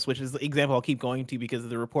Last of Us, which is the example I'll keep going to because of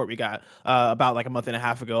the report we got about like a month and a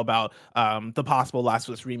half ago about the possible Last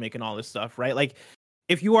of Us remake and all this stuff, right? Like,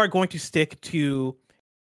 if you are going to stick to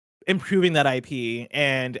improving that IP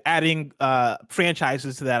and adding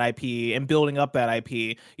franchises to that IP and building up that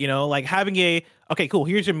IP, like having okay, cool,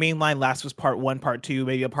 here's your mainline Last of Us Part 1, Part 2,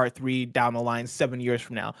 maybe a Part 3 down the line 7 years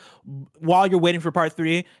from now. While you're waiting for Part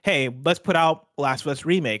 3, hey, let's put out Last of Us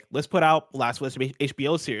Remake. Let's put out Last of Us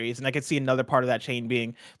HBO series. And I could see another part of that chain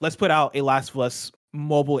being, let's put out a Last of Us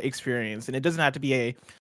mobile experience. And it doesn't have to be a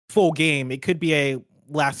full game. It could be a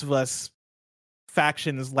Last of Us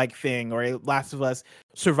factions like thing, or a Last of Us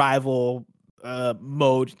survival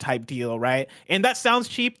mode type deal, right? And that sounds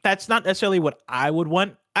cheap. That's not necessarily what I would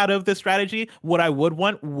want out of this strategy. What I would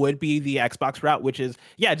want would be the Xbox route, which is,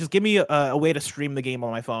 just give me a way to stream the game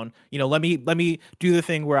on my phone. Let me do the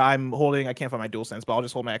thing where I can't find my DualSense, but I'll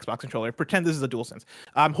just hold my Xbox controller. Pretend this is a DualSense.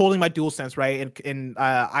 I'm holding my DualSense, right? And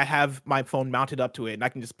I have my phone mounted up to it, and I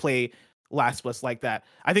can just play Last of Us like that.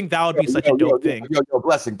 I think that would be such a dope thing.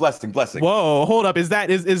 Blessing. Whoa, hold up. Is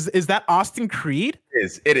that Austin Creed?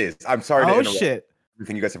 It is. I'm sorry to interrupt shit.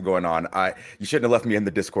 Everything you guys have going on. You shouldn't have left me in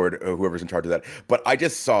the Discord, whoever's in charge of that. But I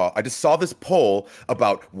just saw this poll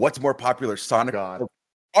about what's more popular, Sonic. God.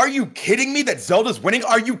 Are you kidding me that Zelda's winning?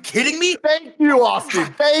 Are you kidding me? Thank you, Austin.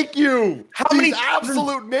 Thank you. How many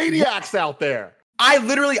absolute maniacs out there? I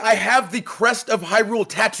have the crest of Hyrule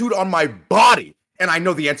tattooed on my body, and I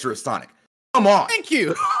know the answer is Sonic. Come on. Thank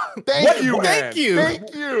you. Thank you. Thank you.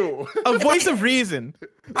 Thank you. A voice of reason.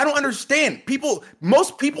 I don't understand.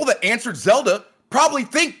 Most people that answered Zelda probably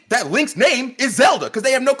think that Link's name is Zelda because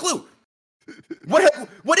they have no clue.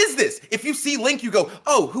 What is this? If you see Link, you go,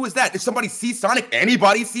 oh, who is that? If somebody sees Sonic,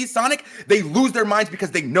 anybody sees Sonic, they lose their minds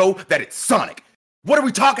because they know that it's Sonic. What are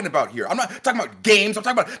we talking about here? I'm not talking about games. I'm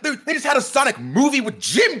talking about they just had a Sonic movie with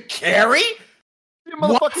Jim Carrey. You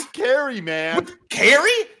motherfucking Carrey, man. With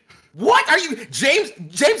Carrey? What are you, James?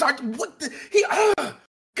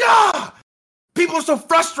 God, people are so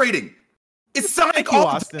frustrating. It's Sonic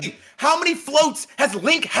all day. How many floats has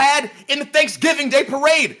Link had in the Thanksgiving Day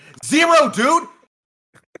parade? 0, dude.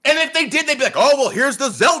 And if they did, they'd be like, oh, well, here's the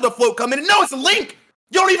Zelda float coming in. No, it's Link.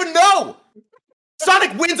 You don't even know.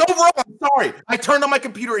 Sonic wins overall. I'm sorry. I turned on my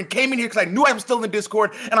computer and came in here because I knew I was still in the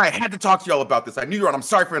Discord, and I had to talk to y'all about this. I knew you were on. I'm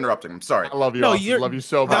sorry for interrupting. I'm sorry. I love you. No, Austin. Love you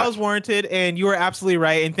so much. That was warranted, and you were absolutely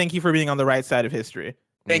right. And thank you for being on the right side of history.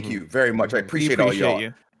 Thank you very much. I We appreciate all y'all.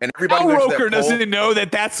 you. And everybody Al who answered Roker that poll, doesn't know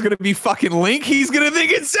that that's going to be fucking Link. He's going to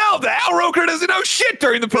think it's Zelda. Al Roker doesn't know shit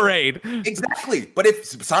during the parade. Exactly. But if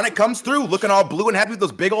Sonic comes through looking all blue and happy with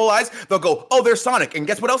those big old eyes, they'll go, oh, there's Sonic. And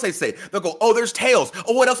guess what else they say? They'll go, oh, there's Tails.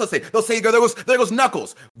 Oh, what else they'll say? They'll say, there goes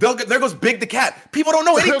Knuckles. There goes Big the Cat. People don't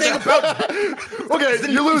know anything about.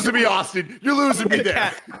 Okay, you're losing me, Austin. You're losing me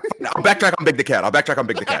there. I'll backtrack on Big the Cat.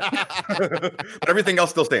 But everything else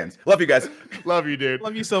still stands. Love you guys. Love you, dude.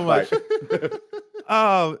 Love you so much.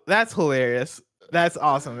 Oh, that's hilarious. That's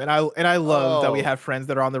awesome. And I love that we have friends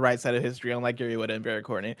that are on the right side of history, unlike Gary Whitta and Barrett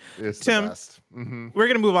Courtney. It's Tim, the best. we're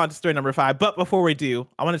going to move on to story number 5. But before we do,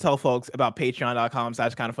 I want to tell folks about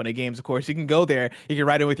patreon.com/kindoffunnygames. Of course, you can go there. You can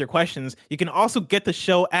write in with your questions. You can also get the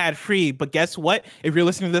show ad free. But guess what? If you're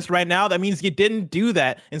listening to this right now, that means you didn't do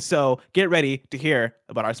that. And so get ready to hear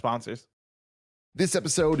about our sponsors. This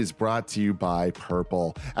episode is brought to you by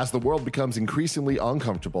Purple. As the world becomes increasingly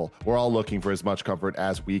uncomfortable, we're all looking for as much comfort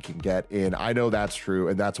as we can get in. I know that's true,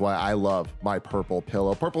 and that's why I love my Purple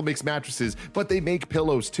pillow. Purple makes mattresses, but they make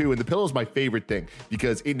pillows too, and the pillow is my favorite thing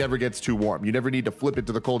because it never gets too warm. You never need to flip it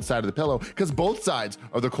to the cold side of the pillow because both sides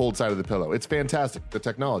are the cold side of the pillow. It's fantastic. The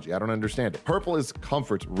technology, I don't understand it. Purple is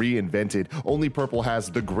comfort reinvented. Only Purple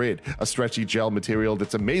has the Grid, a stretchy gel material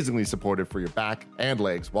that's amazingly supportive for your back and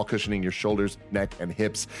legs while cushioning your shoulders, neck, and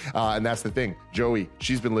hips. And that's the thing. Joey,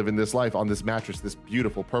 she's been living this life on this mattress, this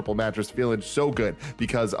beautiful Purple mattress, feeling so good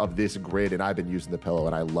because of this Grid. And I've been using the pillow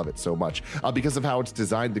and I love it so much. Because of how it's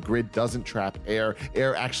designed, the Grid doesn't trap air.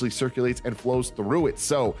 Air actually circulates and flows through it,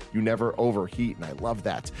 so you never overheat. And I love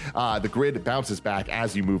that. The Grid bounces back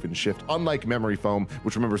as you move and shift, unlike memory foam,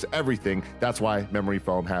 which remembers everything. That's why memory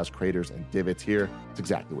foam has craters and divots here. It's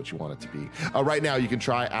exactly what you want it to be. Right now, you can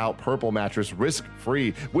try out Purple mattress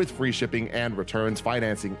risk-free with free shipping and returns.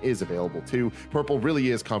 Financing is available too. Purple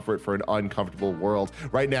really is comfort for an uncomfortable world.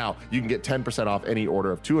 Right now, you can get 10% off any order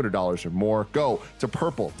of $200 or more. Go to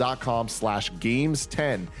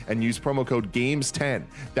purple.com/games10 and use promo code games10.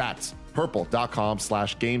 That's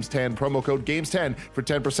purple.com/games10, promo code games10 for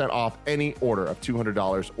 10% off any order of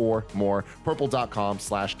 $200 or more.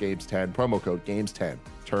 Purple.com/games10, promo code games10.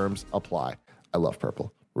 Terms apply. I love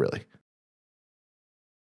Purple, really.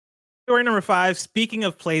 Story number 5. Speaking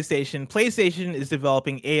of PlayStation is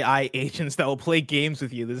developing AI agents that will play games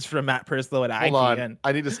with you. This is from Matt Perslow at IGN. Hold on.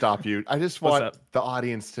 I need to stop you. I just want the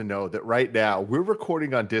audience to know that right now we're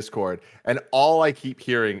recording on Discord and all I keep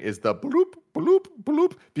hearing is the bloop, bloop,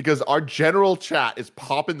 bloop, because our general chat is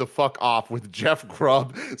popping the fuck off with Jeff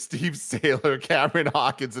Grubb, Steve Saylor, Cameron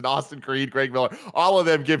Hawkins, and Austin Creed, Greg Miller, all of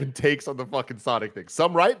them giving takes on the fucking Sonic thing.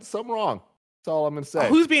 Some right, some wrong. That's all I'm gonna say.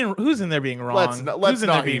 Who's in there being wrong? Let's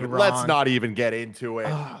not even get into it.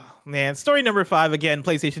 Oh, man, story number 5 again.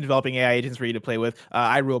 PlayStation developing AI agents for you to play with.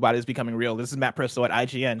 iRobot is becoming real. This is Matt Perslow at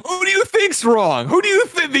IGN. Who do you think's wrong? Who do you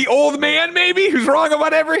think? The old man, maybe, who's wrong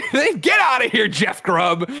about everything? Get out of here, Jeff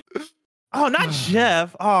Grubb. Oh, not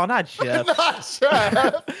Jeff. Oh, not Jeff. Not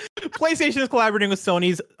Jeff. PlayStation is collaborating with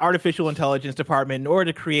Sony's artificial intelligence department in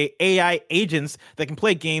order to create AI agents that can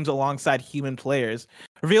play games alongside human players.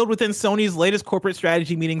 Revealed within Sony's latest corporate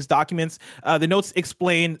strategy meetings documents, the notes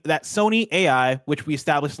explain that Sony AI, which we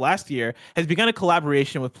established last year, has begun a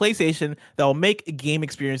collaboration with PlayStation that will make game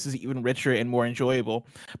experiences even richer and more enjoyable.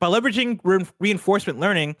 By leveraging reinforcement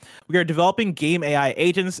learning, we are developing game AI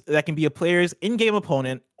agents that can be a player's in-game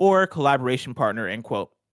opponent or collaboration partner, end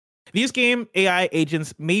quote. These game AI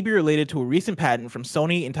agents may be related to a recent patent from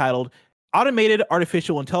Sony entitled Automated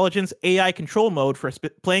Artificial Intelligence AI Control Mode for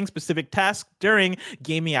playing specific tasks during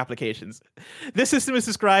gaming applications. This system is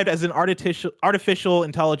described as an artificial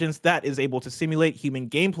intelligence that is able to simulate human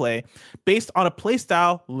gameplay based on a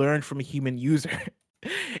playstyle learned from a human user.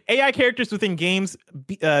 AI characters within games,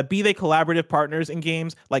 be they collaborative partners in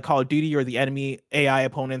games like Call of Duty or the enemy AI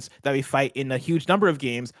opponents that we fight in a huge number of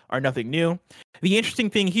games, are nothing new. The interesting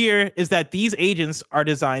thing here is that these agents are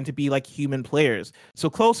designed to be like human players, so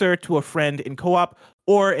closer to a friend in co-op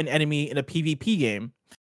or an enemy in a PvP game.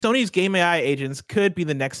 Sony's game AI agents could be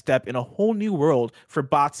the next step in a whole new world for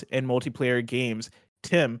bots and multiplayer games.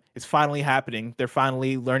 Tim, it's finally happening. They're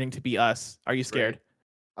finally learning to be us. Are you scared?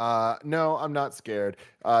 No, I'm not scared.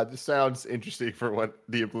 This sounds interesting for what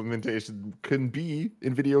the implementation can be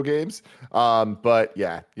in video games. But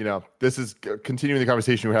yeah, this is continuing the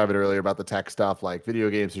conversation we were having earlier about the tech stuff. Like, video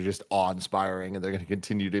games are just awe-inspiring and they're going to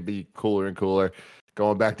continue to be cooler and cooler.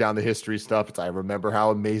 Going back down the history stuff, I remember how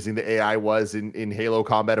amazing the AI was in Halo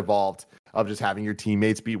Combat Evolved. of just having your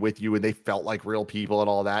teammates be with you and they felt like real people and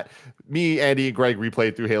all that. Me, Andy, and Greg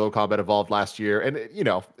replayed through Halo Combat Evolved last year, and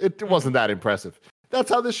it wasn't that impressive. That's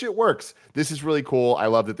how this shit works. This is really cool. I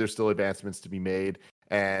love that there's still advancements to be made.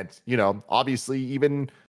 And, obviously, even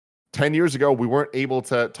 10 years ago, we weren't able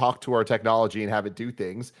to talk to our technology and have it do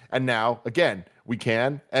things. And now, again, we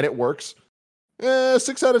can, and it works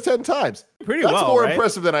 6 out of 10 times. Pretty That's well, more right?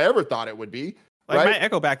 impressive than I ever thought it would be. Like right? my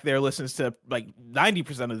Echo back there listens to like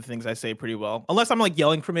 90% of the things I say pretty well. Unless I'm like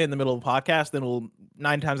yelling from it in the middle of a podcast, then we'll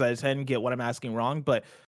 9 times out of 10 get what I'm asking wrong. But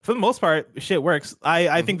for the most part, shit works.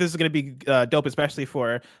 I think this is going to be dope, especially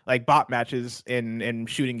for like bot matches and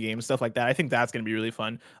shooting games, stuff like that. I think that's going to be really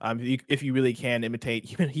fun if you really can imitate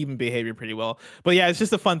human behavior pretty well. But yeah, it's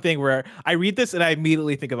just a fun thing where I read this and I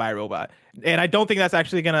immediately think of iRobot. And I don't think that's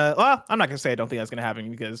actually going to, well, I'm not going to say I don't think that's going to happen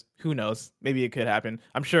because who knows? Maybe it could happen.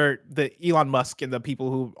 I'm sure the Elon Musk and the people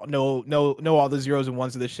who know all the zeros and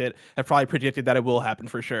ones of this shit have probably predicted that it will happen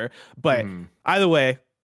for sure. But either way,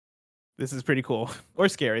 this is pretty cool or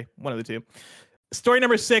scary, one of the two. Story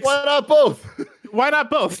number 6. Why not both? Why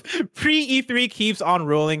not both? Pre-E3 keeps on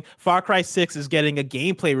rolling. Far Cry 6 is getting a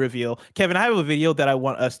gameplay reveal. Kevin, I have a video that I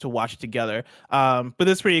want us to watch together. But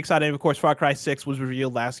this is pretty exciting. Of course, Far Cry 6 was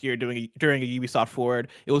revealed last year during a Ubisoft Forward.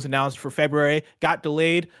 It was announced for February, got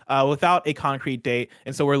delayed without a concrete date.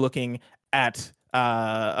 And so we're looking at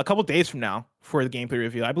a couple days from now for the gameplay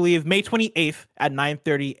review. I believe May 28th at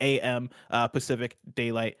 9:30 a.m. Pacific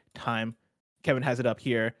Daylight Time. Kevin has it up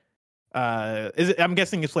here. I'm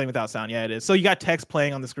guessing it's playing without sound. Yeah, it is. So you got text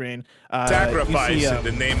playing on the screen. Sacrifice in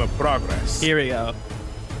the name of progress. Here we go.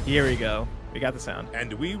 Here we go. We got the sound.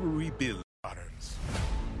 And we will rebuild patterns.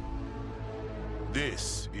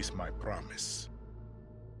 This is my promise.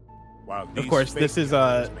 While Of course, this is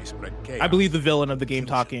I believe the villain of the game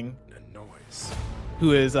talking,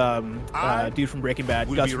 who is dude from Breaking Bad,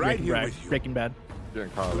 will Gus be from right Breaking here Bad. with you. Breaking Bad.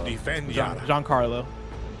 To defend Yara. Giancarlo.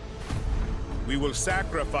 We will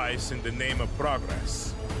sacrifice in the name of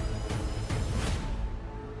progress.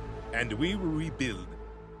 And we will rebuild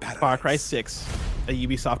paradise. Far Cry 6, a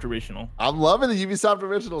Ubisoft original. I'm loving the Ubisoft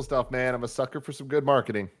original stuff, man. I'm a sucker for some good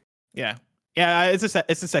marketing. Yeah. Yeah, it's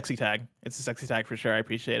a sexy tag. It's a sexy tag for sure. I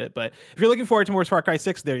appreciate it. But if you're looking forward to more Far Cry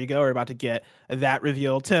 6, there you go. We're about to get that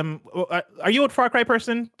reveal. Tim, are you a Far Cry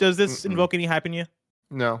person? Does this invoke any hype in you?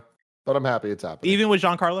 No, but I'm happy it's happening. Even with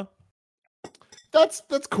Giancarlo? That's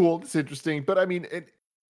cool. That's interesting. But I mean,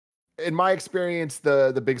 in my experience,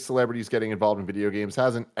 the big celebrities getting involved in video games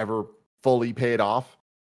hasn't ever fully paid off.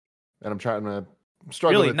 And I'm struggling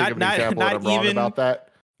Really? to think of an example not that I'm wrong even- about that.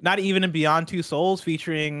 Not even in Beyond Two Souls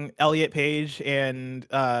featuring Elliot Page and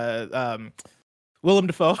Willem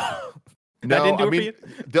Dafoe. That didn't do it for you?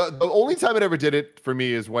 the only time it ever did it for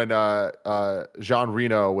me is when Jean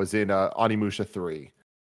Reno was in Onimusha 3.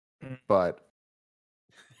 But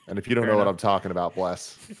and if you don't Fair know what enough. I'm talking about,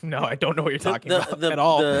 bless. No, I don't know what you're talking about at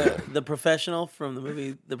all. The professional from the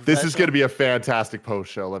movie. This is going to be a fantastic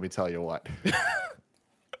post show, let me tell you what.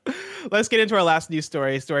 Let's get into our last news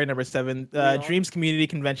story. Story number 7. Dreams Community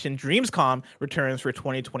Convention DreamsCon returns for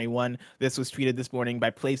 2021. This was tweeted this morning by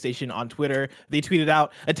PlayStation on Twitter. They tweeted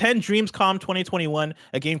out, "Attend DreamsCon 2021,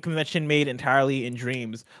 a game convention made entirely in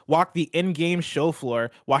dreams. Walk the in-game show floor,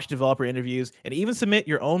 watch developer interviews, and even submit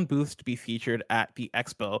your own booths to be featured at the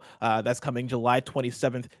expo." That's coming July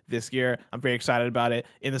 27th this year. I'm very excited about it.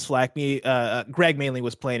 In the Slack, Greg mainly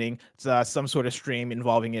was planning some sort of stream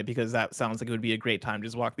involving it because that sounds like it would be a great time to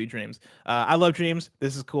just walk through Dreams. I love Dreams.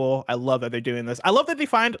 This is cool. I love that they're doing this. I love that they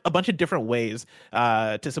find a bunch of different ways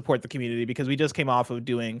to support the community because we just came off of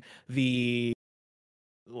doing the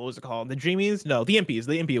what was it called? The Dreamies? No, the MPs,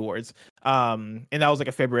 the MP Awards. And that was like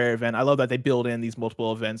a February event. I love that they build in these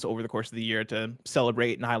multiple events over the course of the year to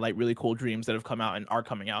celebrate and highlight really cool dreams that have come out and are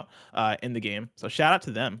coming out in the game. So shout out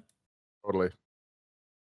to them. Totally.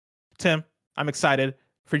 Tim, I'm excited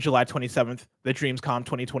for July 27th, the DreamsCon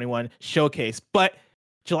 2021 showcase. But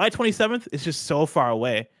July 27th is just so far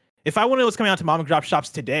away. If I wanted what's coming out to mom and pop shops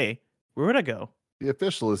today, where would I go? The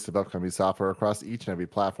official list of upcoming software across each and every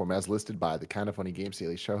platform as listed by the Kind of Funny Games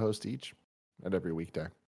Daily show host each and every weekday.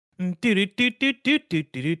 Yeah.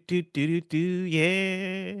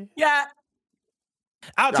 Yeah.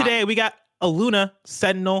 Out today, we got Aluna,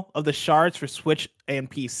 Sentinel of the Shards for Switch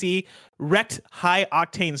and PC, Wrecked High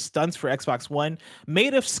Octane Stunts for Xbox One,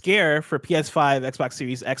 Made of Scare for PS5, Xbox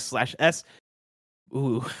Series X/S.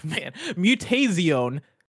 Ooh, man. Mutazione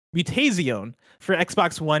for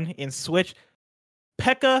Xbox One and Switch,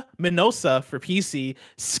 Pekka Minosa for PC,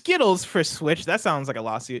 Skittles for Switch. That sounds like a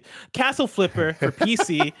lawsuit. Castle Flipper for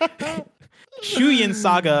PC, Shuyin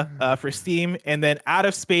Saga for Steam, and then Out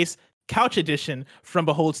of Space Couch Edition from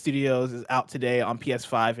Behold Studios is out today on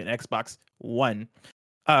PS5 and Xbox One,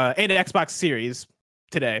 and Xbox Series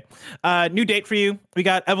today. New date for you. We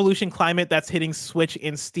got Evolution Climate that's hitting Switch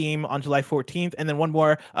and Steam on July 14th. And then one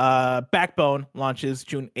more, Backbone launches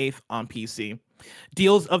June 8th on PC.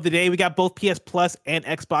 Deals of the day, we got both PS Plus and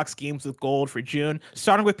Xbox games with gold for June.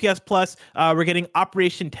 Starting with PS Plus, we're getting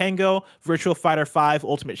Operation Tango, Virtual Fighter 5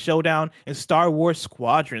 Ultimate Showdown, and Star Wars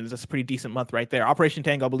Squadrons. That's a pretty decent month right there. Operation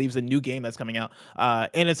Tango, I believe, is a new game that's coming out,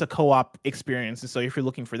 and it's a co-op experience. And so if you're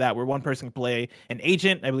looking for that, where one person can play an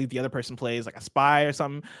agent, I believe the other person plays like a spy or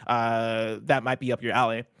something, that might be up your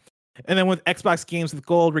alley. And then with Xbox games with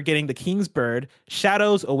gold, we're getting The Kingsbird,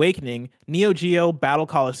 Shadows Awakening, Neo Geo Battle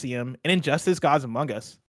Coliseum, and Injustice Gods Among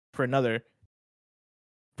Us for another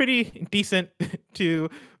pretty decent to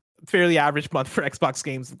fairly average month for Xbox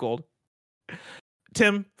games with gold.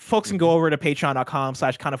 Tim, folks can go over to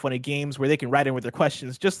patreon.com/kindafunnygames where they can write in with their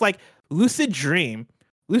questions, just like Lucid Dream.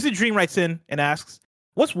 Lucid Dream writes in and asks,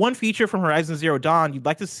 what's one feature from Horizon Zero Dawn you'd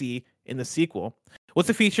like to see in the sequel? What's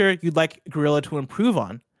a feature you'd like Guerrilla to improve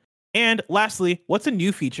on? And lastly, what's a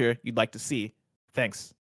new feature you'd like to see?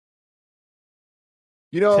 Thanks.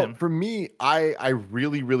 Tim. For me, I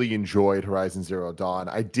really, really enjoyed Horizon Zero Dawn.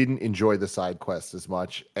 I didn't enjoy the side quests as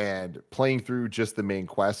much, and playing through just the main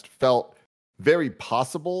quest felt very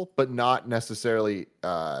possible, but not necessarily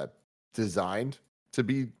designed to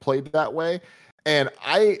be played that way. And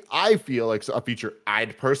I feel like a feature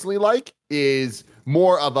I'd personally like is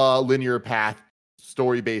more of a linear path,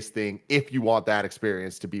 story-based thing, if you want that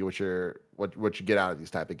experience to be what you get out of these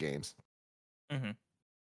type of games. Mm-hmm.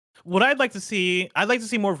 What I'd like to see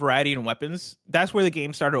more variety in weapons. That's where the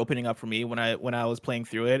game started opening up for me when I was playing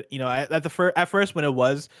through it. At first when it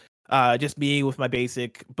was just me with my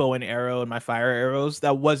basic bow and arrow and my fire arrows,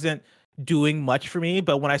 that wasn't doing much for me.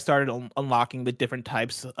 But when I started unlocking the different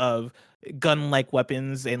types of gun-like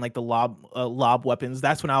weapons and like the lob weapons,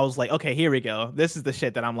 that's when I was like, okay, here we go. This is the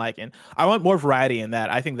shit that I'm liking. I want more variety in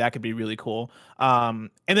that. I think that could be really cool.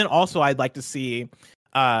 And then also I'd like to see,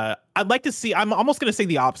 I'm almost going to say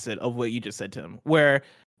the opposite of what you just said, Tim, where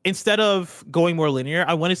instead of going more linear,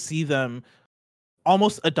 I want to see them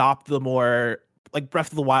almost adopt the more like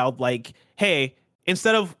Breath of the Wild, like, hey,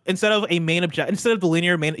 instead of a main objective, instead of the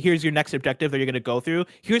linear main, here's your next objective that you're going to go through.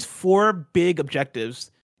 Here's 4 big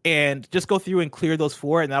objectives, and just go through and clear those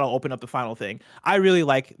 4, and that'll open up the final thing. I really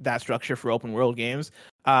like that structure for open world games,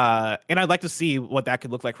 and I'd like to see what that could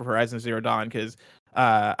look like for Horizon Zero Dawn, because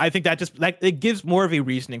I think that just like it gives more of a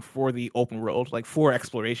reasoning for the open world, like for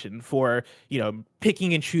exploration, for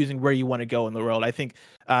picking and choosing where you want to go in the world. I think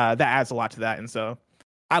that adds a lot to that, and so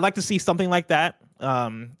I'd like to see something like that.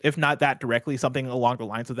 If not that directly, something along the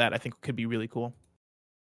lines of that, I think could be really cool.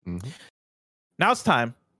 Mm-hmm. Now it's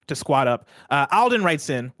time to squad up. Alden writes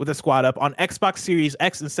in with a squad up on Xbox Series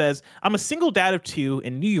X and says, I'm a single dad of 2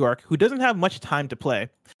 in New York who doesn't have much time to play.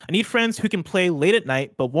 I need friends who can play late at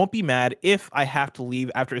night, but won't be mad if I have to leave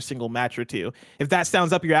after a single match or 2. If that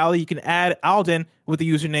sounds up your alley, you can add Alden with the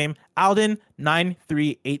username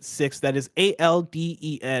Alden9386. That is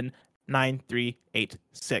ALDEN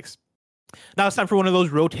 9386. Now it's time for one of those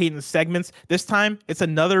rotating segments. This time, it's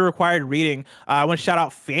another required reading. I want to shout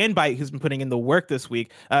out Fanbyte, who's been putting in the work this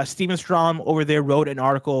week. Steven Strom over there wrote an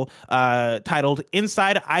article titled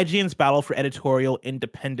Inside IGN's Battle for Editorial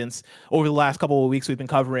Independence. Over the last couple of weeks, we've been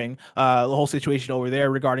covering the whole situation over there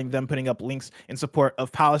regarding them putting up links in support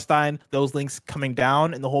of Palestine, those links coming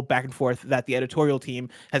down, and the whole back and forth that the editorial team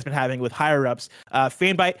has been having with higher-ups.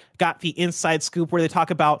 Fanbyte got the inside scoop where they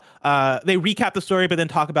talk about, they recap the story, but then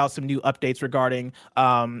talk about some new updates regarding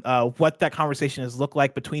what that conversation has looked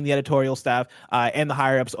like between the editorial staff and the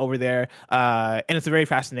higher ups over there, and it's a very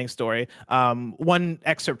fascinating story. One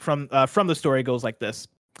excerpt from the story goes like this: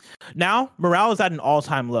 Now morale is at an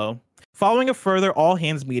all-time low. Following a further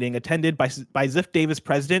all-hands meeting attended by Ziff Davis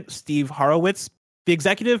president Steve Horowitz, the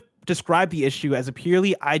executive described the issue as a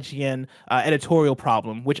purely IGN editorial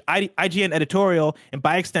problem, which IGN editorial, and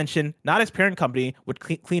by extension, not its parent company, would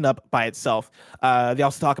clean up by itself. They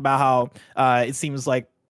also talk about how it seems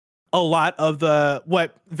like a lot of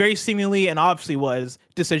what very seemingly and obviously was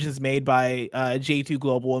decisions made by J2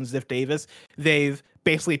 Global and Ziff Davis, they've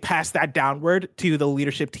basically passed that downward to the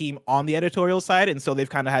leadership team on the editorial side, and so they've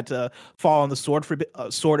kind of had to fall on the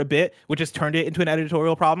sword a bit, which has turned it into an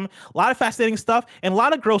editorial problem. A lot of fascinating stuff and a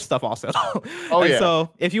lot of gross stuff also. Yeah. So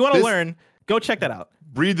if you want to learn, go check that out.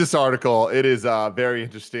 Read this article. It is very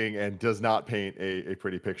interesting and does not paint a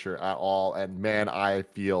pretty picture at all. And man, I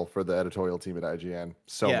feel for the editorial team at IGN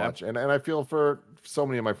so much. And I feel for so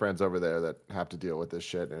many of my friends over there that have to deal with this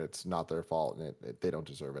shit, and it's not their fault, and they don't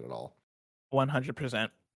deserve it at all. 100%.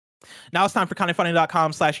 Now it's time for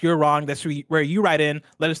kindoffunny.com/you're wrong. That's where you write in.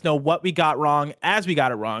 Let us know what we got wrong as we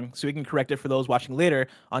got it wrong, so we can correct it for those watching later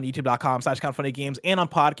on youtube.com/kindoffunnygames and on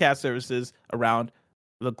podcast services around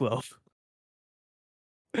the globe.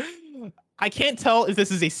 I can't tell if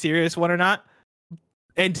this is a serious one or not.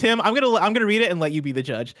 And Tim, I'm gonna read it and let you be the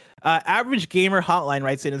judge. Average Gamer Hotline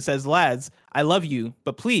writes in and says, "Lads, I love you,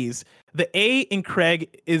 but please, the A in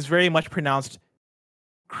Craig is very much pronounced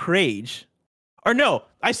Craig." Or no,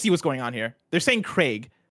 I see what's going on here. They're saying Craig,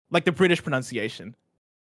 like the British pronunciation,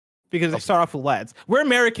 because they start off with lads. We're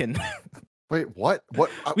American. Wait, what? What?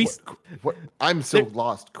 What? I'm so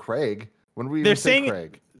lost. Craig. When we they're even say saying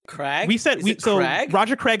Craig? Craig? We said so. Craig?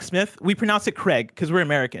 Roger Craig Smith. We pronounce it Craig because we're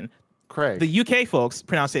American. Craig. The UK folks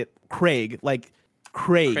pronounce it Craig, like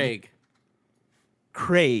Craig. Craig.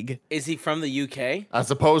 Craig. Is he from the UK?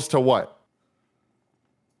 As opposed to what?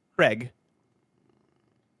 Craig.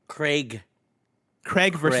 Craig.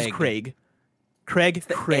 Craig versus Craig. Craig.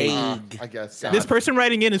 Craig. I guess. This person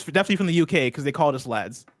writing in is definitely from the UK because they called us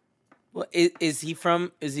lads. Well, is he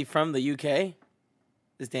from the UK?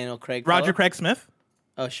 Is Daniel Craig? Roger fellow? Craig Smith?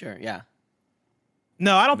 Oh sure, yeah.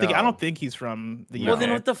 No, I don't think he's from the UK. Well,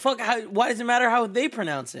 then what the fuck? Why does it matter how they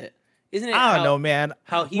pronounce it? Isn't it? I don't know, man.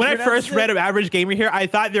 How he when I pronounces first read it? Average Gamer here, I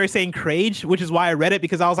thought they were saying Craig, which is why I read it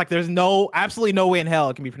because I was like, "There's absolutely no way in hell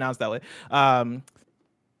it can be pronounced that way."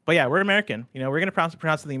 But yeah, we're American. You know, we're gonna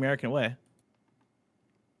pronounce it the American way.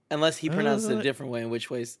 Unless he pronounced it a different way, in which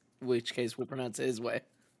case we'll pronounce it his way.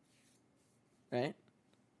 Right?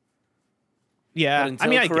 Yeah, But until I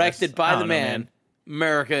mean, I corrected guess. by I the don't know, man,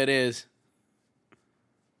 America it is.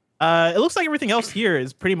 It looks like everything else here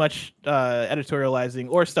is pretty much editorializing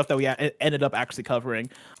or stuff that we ended up actually covering.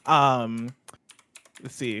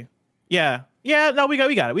 Let's see. Yeah. No, we got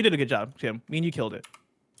it. We did a good job, Tim. Me and you killed it.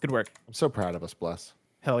 Good work. I'm so proud of us, Bless.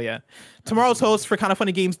 Hell yeah. Tomorrow's hosts for Kind of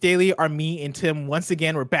Funny Games Daily are me and Tim. Once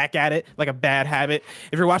again, we're back at it like a bad habit.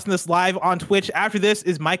 If you're watching this live on Twitch, after this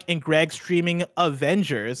is Mike and Greg streaming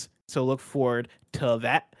Avengers. So look forward to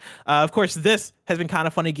that. Of course, this has been Kind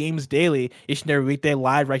of Funny Games Daily, each and every weekday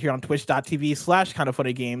live right here on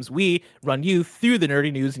twitch.tv/kindoffunnygames. We run you through the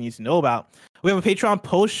nerdy news you need to know about. We have a Patreon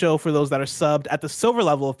post show for those that are subbed at the silver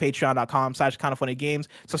level of patreon.com/kindoffunnygames.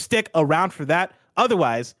 So stick around for that.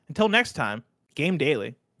 Otherwise, until next time, Game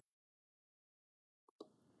Daily.